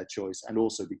out there choice, and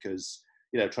also because,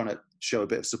 you know, trying to show a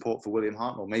bit of support for William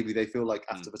Hartnell. Maybe they feel like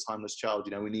after The Timeless Child,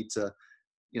 you know, we need to,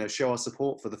 you know, show our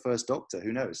support for the first Doctor.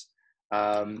 Who knows?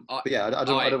 But yeah, I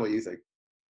don't know what you think.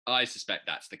 I suspect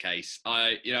that's the case.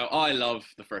 I love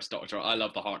the first Doctor. I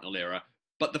love the Hartnell era,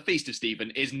 but the Feast of Stephen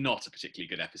is not a particularly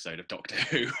good episode of Doctor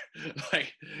Who.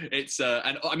 Like, it's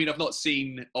and I mean, I've not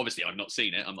seen it. I'm not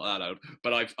that old,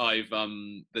 but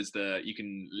you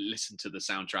can listen to the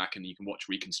soundtrack and you can watch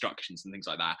reconstructions and things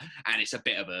like that, and it's a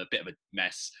bit of a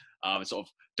mess. Sort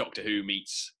of Doctor Who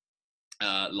meets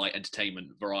light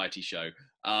entertainment variety show.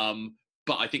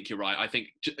 But I think you're right. I think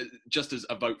just as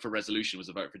a vote for Resolution was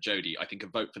a vote for Jodie, I think a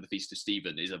vote for the Feast of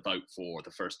Stephen is a vote for the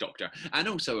first Doctor, and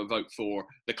also a vote for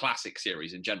the classic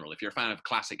series in general. If you're a fan of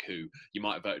classic Who, you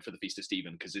might have voted for the Feast of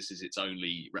Stephen because this is its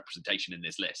only representation in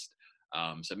this list.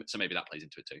 So maybe that plays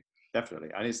into it too.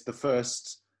 Definitely, and it's the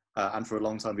first and for a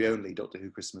long time the only Doctor Who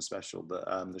Christmas special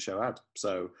that the show had.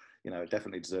 So, you know, it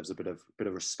definitely deserves a bit of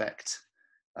respect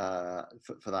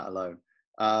for that alone.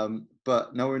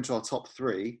 But now we're into our top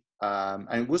 3.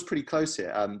 And it was pretty close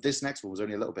here. This next one was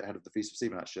only a little bit ahead of the Feast of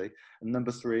Stephen, actually. And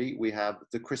number 3, we have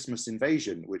The Christmas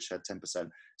Invasion, which had 10%.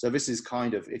 So this is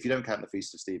kind of, if you don't count the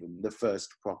Feast of Stephen, the first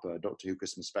proper Doctor Who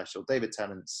Christmas special. David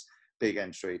Tennant's big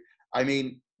entry. I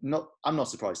mean, I'm not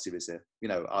surprised to see this here. You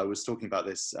know, I was talking about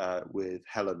this with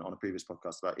Helen on a previous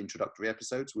podcast about introductory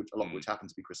episodes, which a lot of which happen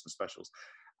to be Christmas specials.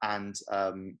 And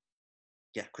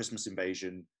Christmas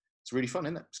Invasion. It's really fun,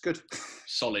 isn't it? It's good.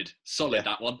 Solid,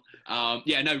 that one.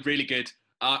 Really good.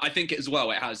 I think as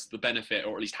well, it has the benefit,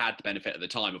 or at least had the benefit at the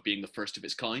time, of being the first of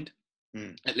its kind.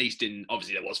 At least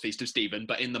obviously there was Feast of Stephen,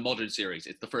 but in the modern series,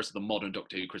 it's the first of the modern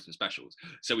Doctor Who Christmas specials.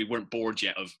 So we weren't bored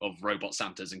yet of robot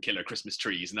Santas and killer Christmas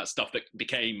trees and that stuff that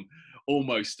became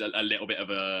almost a little bit of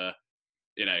a,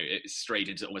 you know, it strayed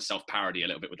into almost self-parody a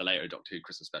little bit with the later Doctor Who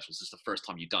Christmas specials. It's the first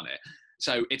time you've done it.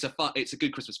 So it's a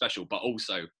good Christmas special, but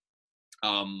also,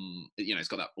 it's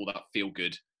got that feel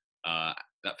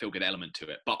good element to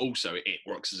it, but also it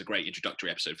works as a great introductory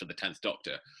episode for the 10th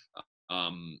Doctor.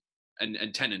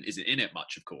 And Tennant isn't in it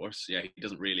much, of course. Yeah, he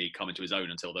doesn't really come into his own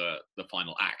until the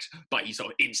final act, but he's sort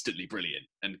of instantly brilliant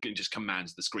and just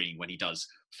commands the screen when he does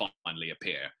finally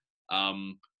appear.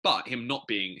 But him not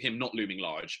looming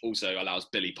large also allows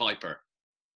Billie Piper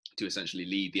to essentially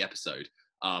lead the episode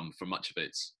for much of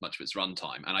its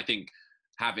runtime. And I think,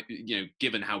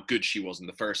 given how good she was in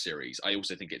the first series, I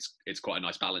also think it's quite a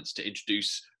nice balance to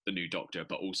introduce the new Doctor,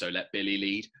 but also let Billie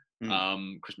lead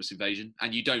Christmas Invasion.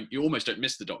 And you almost don't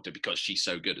miss the Doctor because she's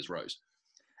so good as Rose.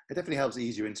 It definitely helps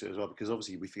ease you into it as well, because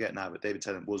obviously we forget now, but David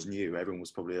Tennant was new. Everyone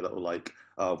was probably a little like,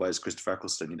 oh, where's Christopher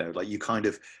Eccleston? You know, like you kind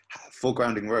of,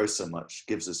 foregrounding Rose so much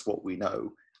gives us what we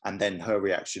know. And then her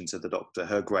reaction to the Doctor,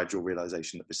 her gradual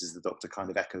realization that this is the Doctor kind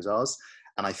of echoes ours.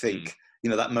 And I think, you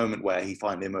know, that moment where he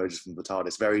finally emerges from the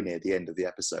TARDIS very near the end of the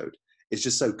episode is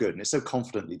just so good. And it's so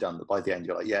confidently done that by the end,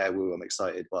 you're like, yeah, woo, I'm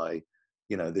excited by,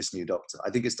 you know, this new Doctor.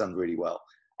 I think it's done really well.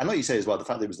 And like you say as well, the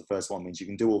fact that it was the first one means you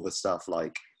can do all the stuff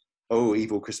like, oh,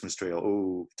 evil Christmas tree, or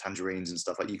oh, tangerines and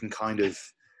stuff. Like you can kind of,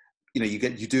 you know, you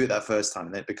do it that first time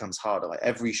and then it becomes harder. Like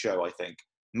every show, I think,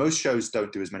 most shows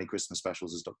don't do as many Christmas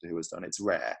specials as Doctor Who has done. It's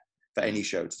rare for any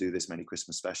show to do this many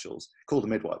Christmas specials. Call the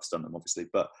Midwife's done them, obviously,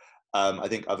 but I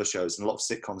think other shows and a lot of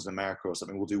sitcoms in America or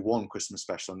something will do one Christmas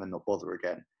special and then not bother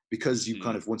again, because you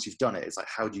kind of, once you've done it, it's like,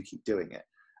 how do you keep doing it?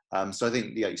 So I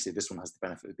think, yeah, you see, this one has the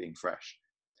benefit of being fresh.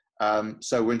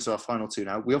 So we're into our final two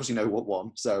now. We obviously know what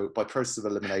won. So by process of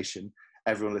elimination,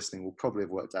 everyone listening will probably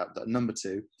have worked out that number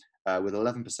two, with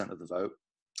 11% of the vote,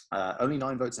 only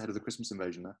 9 votes ahead of the Christmas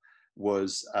Invasion there,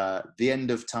 was The End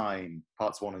of Time,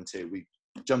 parts 1 and 2. We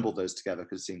jumbled those together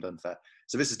because it seemed unfair.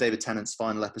 So this is David Tennant's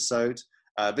final episode.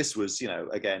 This was, you know,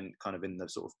 again, kind of in the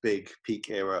sort of big peak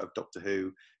era of Doctor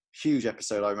Who. Huge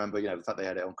episode. I remember, you know, the fact they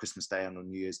had it on Christmas Day and on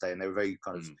New Year's Day, and they were very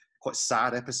kind of quite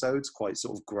sad episodes, quite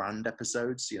sort of grand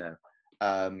episodes, you know,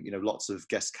 lots of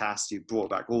guest cast. You brought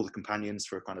back all the companions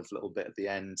for a kind of little bit at the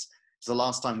end. It's the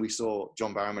last time we saw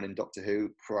John Barrowman in Doctor Who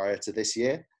prior to this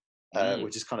year,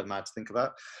 which is kind of mad to think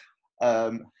about.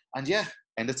 And yeah,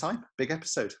 End of Time, big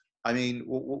episode. I mean,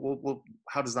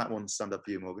 how does that one stand up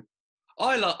for you, Morgan?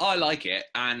 I like it,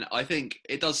 and I think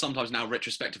it does sometimes now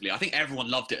retrospectively. I think everyone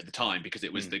loved it at the time because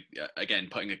it was again,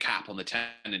 putting a cap on the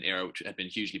Tennant era, which had been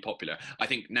hugely popular. I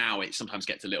think now it sometimes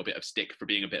gets a little bit of stick for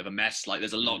being a bit of a mess. Like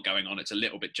there's a lot going on. It's a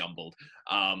little bit jumbled.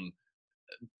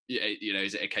 You know,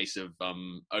 is it a case of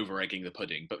over-egging the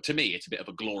pudding? But to me, it's a bit of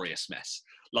a glorious mess.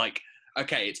 Like,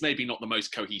 okay, it's maybe not the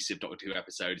most cohesive Doctor Who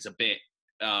episode. It's a bit,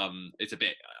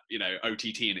 you know,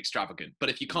 OTT and extravagant. But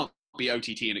if you can't be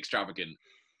OTT and extravagant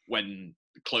when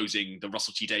closing the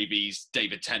Russell T Davies,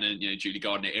 David Tennant, you know, Julie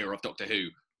Gardner era of Doctor Who,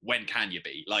 when can you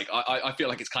be? Like, I feel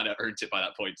like it's kind of earned it by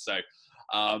that point. So,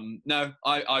 no,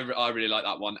 I really like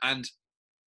that one. And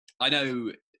I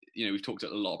know, you know, we've talked a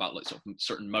lot about like sort of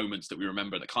certain moments that we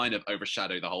remember that kind of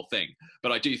overshadow the whole thing.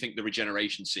 But I do think the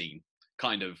regeneration scene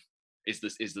kind of is the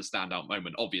standout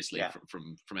moment, obviously,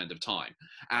 from End of Time.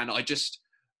 And I just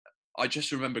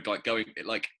remember like going,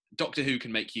 like, Doctor Who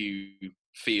can make you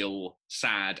feel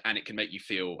sad and it can make you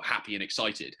feel happy and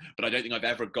excited, but I don't think I've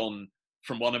ever gone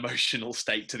from one emotional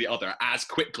state to the other as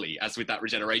quickly as with that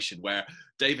regeneration, where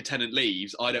David Tennant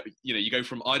leaves. You go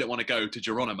from I don't want to go to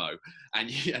Geronimo, and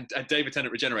David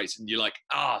Tennant regenerates, and you're like,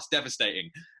 it's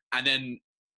devastating. And then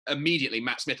immediately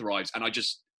Matt Smith arrives, and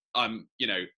I'm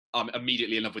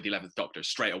immediately in love with the 11th Doctor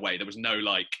straight away. There was no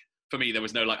for me, there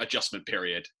was no adjustment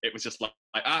period. It was just like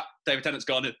David Tennant's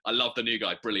gone. I love the new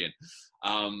guy. Brilliant.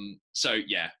 So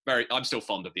yeah, I'm still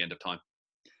fond of The End of Time.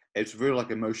 It's real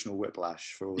emotional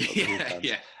whiplash for all the fans.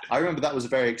 Yeah. I remember that was a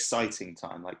very exciting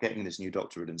time, like getting this new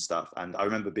Doctorate and stuff. And I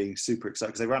remember being super excited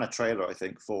because they ran a trailer, I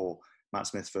think, for Matt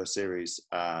Smith's first series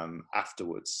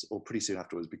afterwards, or pretty soon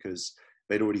afterwards, because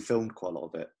they'd already filmed quite a lot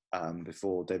of it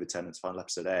before David Tennant's final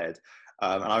episode aired.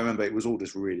 And I remember it was all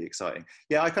just really exciting.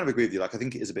 Yeah, I kind of agree with you. I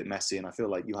think it is a bit messy, and I feel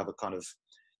like you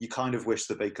kind of wish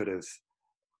that they could have,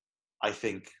 I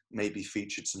think, maybe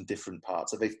featured some different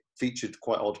parts. So they featured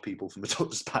quite odd people from the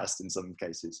Doctor's past in some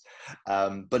cases.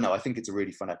 But no, I think it's a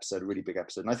really fun episode, a really big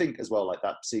episode. And I think as well,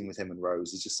 that scene with him and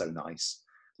Rose is just so nice.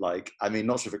 I mean,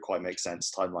 not sure if it quite makes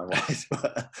sense timeline-wise,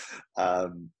 but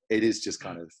it is just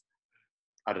kind of,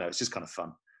 I don't know, it's just kind of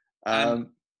fun.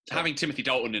 Having Timothy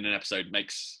Dalton in an episode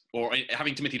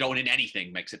having Timothy Dalton in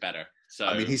anything makes it better. So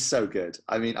I mean, he's so good.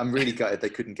 I mean, I'm really gutted they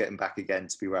couldn't get him back again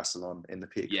to be Rassilon in the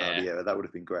peak of the era. That would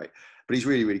have been great. But he's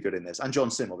really, really good in this. And John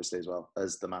Sim, obviously, as well,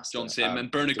 as the Master. John Sim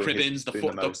and Bernard Cribbins, the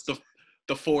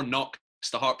 4 knocks,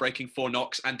 the heartbreaking 4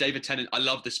 knocks. And David Tennant, I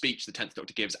love the speech the 10th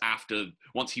Doctor gives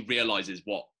once he realises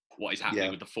what is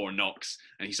happening with the 4 knocks,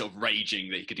 and he's sort of raging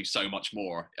that he could do so much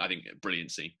more. I think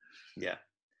brilliant scene. Yeah.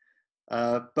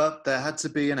 But there had to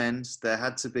be an end. There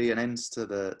had to be an end to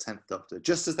the 10th Doctor,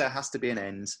 just as there has to be an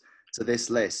end to this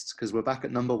list, because we're back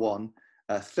at number 1.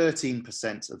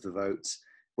 13% of the vote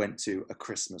went to A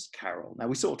Christmas Carol. Now,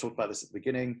 we sort of talked about this at the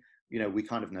beginning. We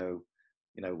kind of know,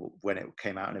 when it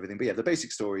came out and everything. But yeah, the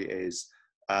basic story is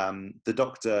the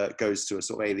Doctor goes to a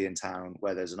sort of alien town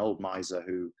where there's an old miser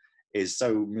who is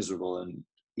so miserable and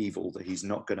evil that he's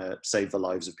not going to save the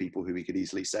lives of people who he could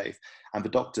easily save. And the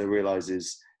Doctor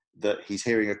realizes that he's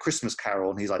hearing a Christmas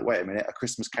carol, and he's like, wait a minute, a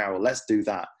Christmas carol, let's do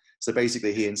that. So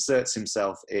basically, he inserts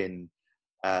himself in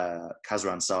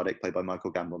Kazran Sardik, played by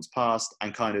Michael Gambon's past,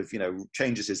 and kind of,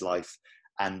 changes his life.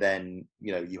 And then,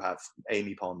 you have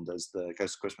Amy Pond as the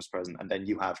Ghost of Christmas Present, and then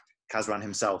you have Kazran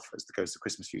himself as the Ghost of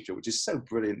Christmas Future, which is so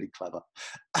brilliantly clever.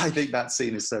 I think that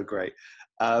scene is so great.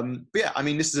 But yeah, I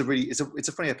mean, this is it's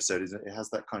a funny episode, isn't it? It has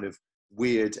that kind of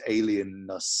weird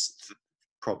alienness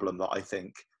problem that I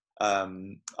think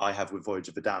I have with Voyage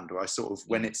of the Damned, where I sort of,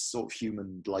 when it's sort of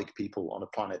human-like people on a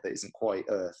planet that isn't quite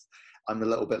Earth, I'm a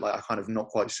little bit like, I kind of not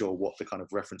quite sure what the kind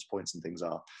of reference points and things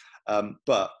are.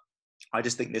 But I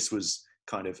just think this was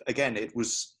kind of, again, it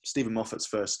was Stephen Moffat's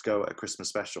first go at a Christmas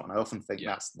special, and I often think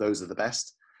those are the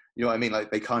best. You know what I mean?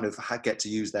 Like, they kind of get to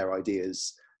use their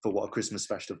ideas for what a Christmas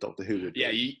special of Doctor Who would be. Yeah,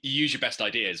 you use your best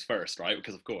ideas first, right?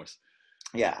 Because of course.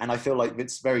 Yeah, and I feel like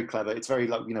it's very clever. It's very,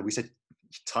 like, we said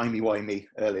timey-wimey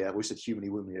earlier. We said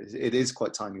human-y-wimey. It is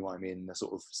quite timey-wimey in the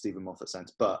sort of Stephen Moffat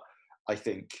sense, but I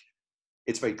think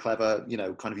it's very clever,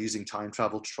 kind of using time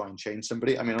travel to try and change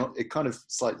somebody. I mean, it kind of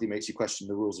slightly makes you question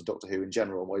the rules of Doctor Who in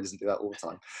general, and why he doesn't do that all the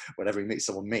time whenever he meets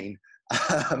someone mean.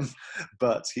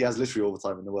 But he has literally all the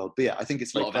time in the world. But yeah, I think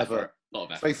it's very clever.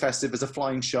 It's very festive. There's a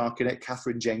flying shark in it.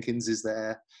 Catherine Jenkins is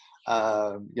there.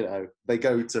 They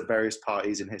go to various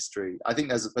parties in history. I think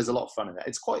there's a lot of fun in it.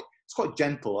 It's quite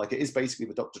gentle. Like, it is basically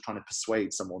the Doctor trying to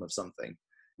persuade someone of something,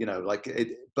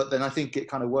 but then I think it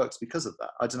kind of works because of that.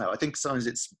 I don't know. I think sometimes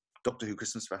it's Doctor Who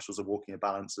Christmas specials are walking a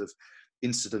balance of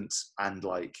incident and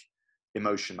like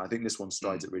emotion. I think this one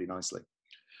strides it really nicely.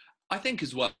 I think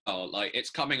as well, like, it's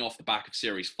coming off the back of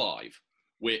Series 5,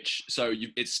 which,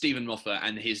 it's Stephen Moffat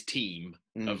and his team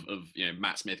of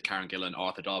Matt Smith, Karen Gillan,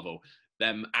 Arthur Darvill,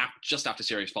 them just after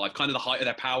Series 5, kind of the height of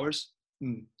their powers,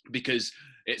 because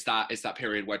it's that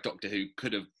period where Doctor Who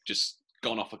could have just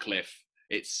gone off a cliff.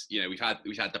 It's, we've had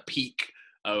the peak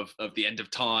of the end of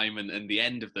time and the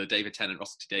end of the David Tennant,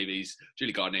 Russell T Davies,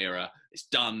 Julie Gardner era. It's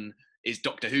done. Is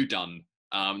Doctor Who done?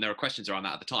 There were questions around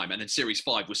that at the time. And then Series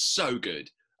 5 was so good,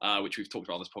 which we've talked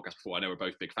about on this podcast before. I know we're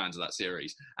both big fans of that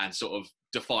series, and sort of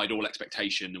defied all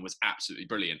expectation and was absolutely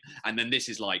brilliant. And then this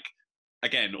is like,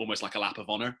 again, almost like a lap of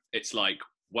honor. It's like,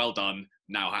 well done.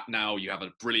 Now you have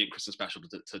a brilliant Christmas special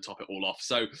to top it all off.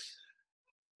 So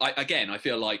I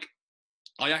feel like,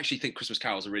 I actually think Christmas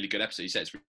Carol is a really good episode. You said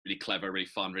it's really clever, really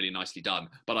fun, really nicely done.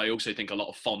 But I also think a lot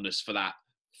of fondness for that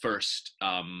first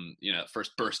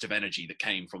burst of energy that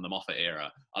came from the Moffat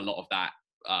era. A lot of that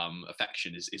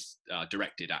affection is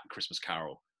directed at Christmas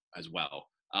Carol as well.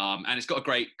 And it's got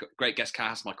a great guest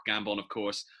cast, Michael Gambon, of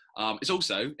course. It's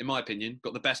also, in my opinion,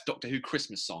 got the best Doctor Who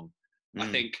Christmas song. I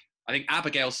think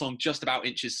Abigail's song just about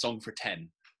inches song for 10.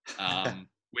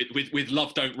 With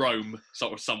Love Don't Roam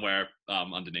sort of somewhere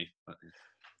underneath.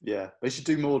 Yeah, they should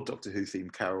do more Doctor Who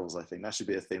themed carols. I think that should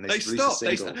be a thing. They stopped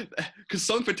because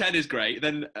Song for 10 is great.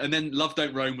 Then Love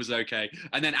Don't Roam was okay,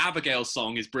 and then Abigail's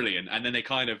song is brilliant. And then they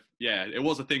kind of it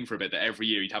was a thing for a bit that every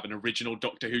year you'd have an original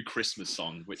Doctor Who Christmas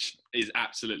song, which is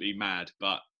absolutely mad.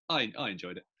 But I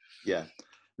enjoyed it. Yeah.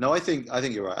 No, I think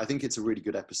you're right. I think it's a really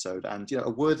good episode and, a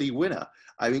worthy winner.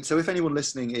 I mean, so if anyone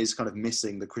listening is kind of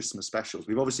missing the Christmas specials,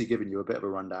 we've obviously given you a bit of a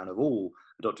rundown of all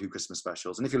the Doctor Who Christmas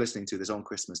specials. And if you're listening to this on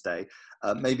Christmas Day,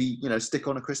 maybe, stick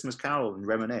on A Christmas Carol and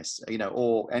reminisce,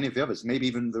 or any of the others, maybe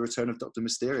even The Return of Dr.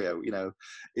 Mysterio,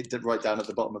 it right down at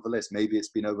the bottom of the list. Maybe it's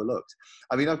been overlooked.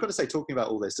 I mean, I've got to say, talking about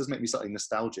all this does make me slightly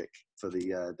nostalgic for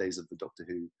the days of the Doctor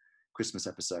Who Christmas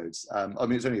episodes. I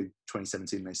mean, it's only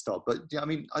 2017 they stopped, but I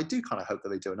mean, I do kind of hope that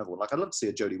they do another one. Like, I'd love to see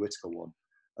a Jodie Whittaker one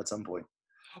at some point.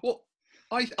 Well,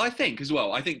 I think as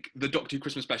well. I think the Doctor Who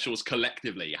Christmas specials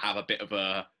collectively have a bit of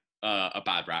a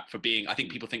bad rap for being. I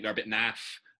think people think they're a bit naff,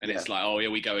 and it's like, oh,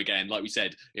 here we go again. Like we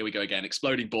said, here we go again.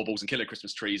 Exploding baubles and killer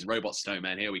Christmas trees and robot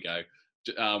snowmen. Here we go.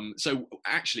 So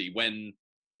actually, when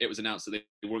it was announced that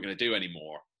they weren't going to do any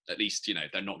more, at least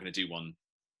they're not going to do one.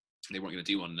 They weren't going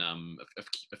to do one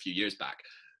a few years back.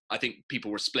 I think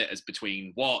people were split as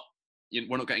between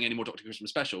we're not getting any more Doctor Who Christmas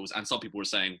specials, and some people were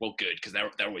saying, well, good, because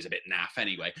they're always a bit naff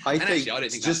anyway. I don't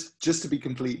think just to be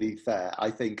completely fair, I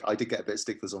think I did get a bit of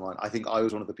stick for this online. I think I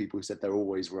was one of the people who said they're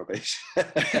always rubbish.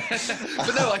 But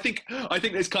no, I think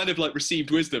there's kind of like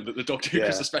received wisdom that the Doctor Who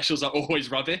Christmas specials are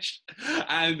always rubbish,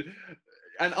 and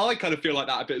I kind of feel like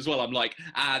that a bit as well. I'm like,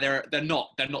 they're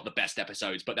not the best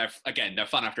episodes, but they're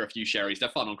fun after a few sherries. They're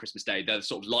fun on Christmas Day. They're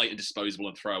sort of light and disposable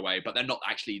and throwaway, but they're not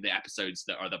actually the episodes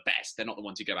that are the best. They're not the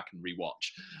ones you go back and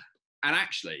rewatch. And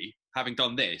actually, having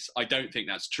done this, I don't think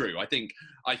that's true. I think,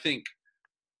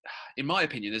 in my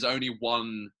opinion, there's only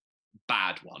one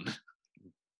bad one,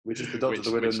 Which is the Doctor,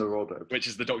 the Widow, and the Wardrobe. Which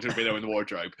is the Doctor, the Widow, and the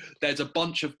Wardrobe. There's a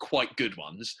bunch of quite good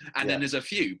ones, and then there's a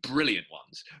few brilliant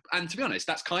ones. And to be honest,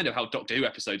 that's kind of how Doctor Who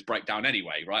episodes break down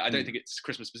anyway, right? I don't think it's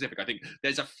Christmas specific. I think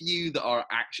there's a few that are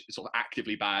sort of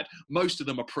actively bad. Most of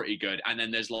them are pretty good, and then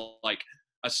there's like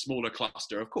a smaller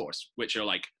cluster, of course, which are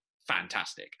like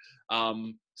fantastic.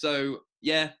 So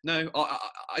yeah, no,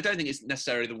 I don't think it's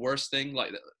necessarily the worst thing.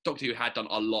 Like Doctor Who had done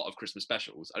a lot of Christmas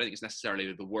specials. I don't think it's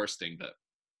necessarily the worst thing that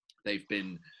they've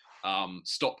been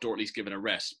stopped or at least given a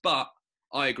rest. But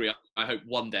I agree. I hope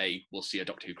one day we'll see a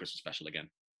Doctor Who Christmas special again.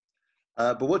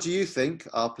 But what do you think,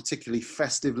 our particularly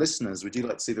festive listeners? Would you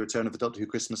like to see the return of the Doctor Who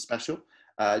Christmas special?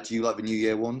 Do you like the New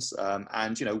Year ones?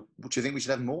 And, do you think we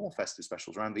should have more festive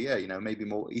specials around the year? Maybe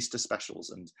more Easter specials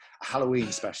and a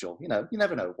Halloween special. You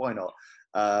never know. Why not?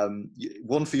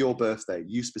 One for your birthday,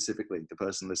 you specifically, the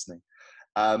person listening.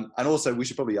 And also, we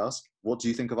should probably ask, what do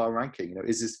you think of our ranking?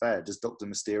 Is this fair? Does Dr.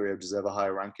 Mysterio deserve a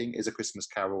higher ranking? Is A Christmas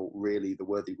Carol really the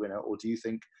worthy winner? Or do you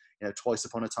think, Twice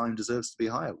Upon a Time deserves to be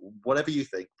higher? Whatever you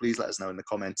think, please let us know in the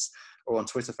comments or on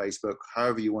Twitter, Facebook,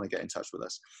 however you want to get in touch with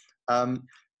us.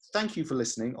 Thank you for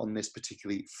listening on this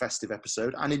particularly festive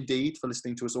episode, and indeed for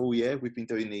listening to us all year. We've been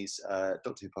doing these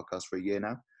Doctor Who podcasts for a year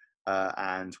now,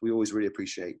 and we always really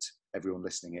appreciate everyone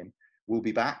listening in. We'll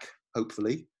be back,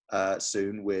 hopefully,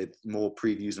 soon with more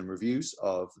previews and reviews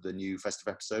of the new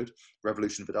festive episode,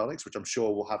 Revolution of the Daleks, which I'm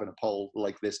sure we'll have in a poll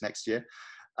like this next year.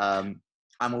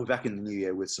 And we'll be back in the new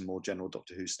year with some more general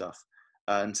Doctor Who stuff.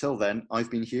 Until then,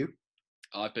 I've been Hugh.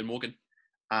 I've been Morgan.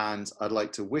 And I'd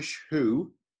like to wish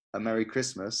Who a Merry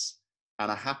Christmas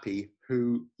and a Happy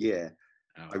Who Year.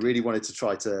 I really wanted to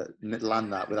try to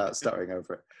land that without stuttering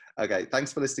over it. Okay,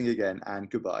 thanks for listening again, and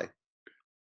goodbye.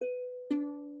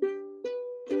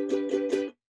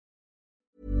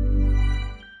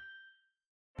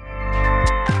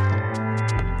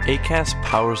 Acast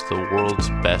powers the world's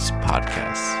best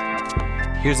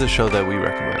podcasts. Here's a show that we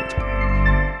recommend.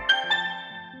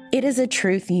 It is a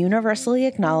truth universally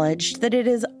acknowledged that it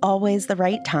is always the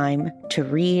right time to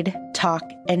read, talk,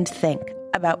 and think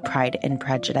about Pride and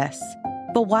Prejudice.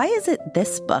 But why is it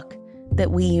this book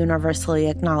that we universally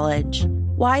acknowledge?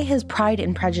 Why has Pride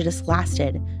and Prejudice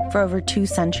lasted for over 2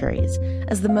 centuries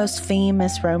as the most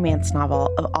famous romance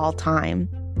novel of all time?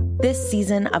 This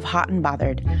season of Hot and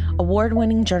Bothered,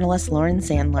 award-winning journalist Lauren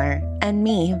Sandler and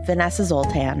me, Vanessa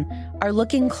Zoltan, are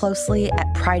looking closely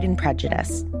at Pride and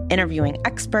Prejudice, interviewing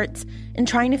experts, and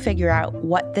trying to figure out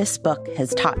what this book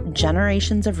has taught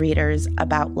generations of readers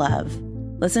about love.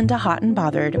 Listen to Hot and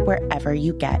Bothered wherever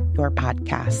you get your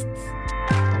podcasts.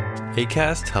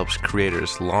 Acast helps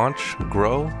creators launch,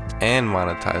 grow, and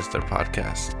monetize their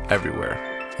podcasts everywhere.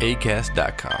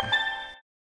 Acast.com.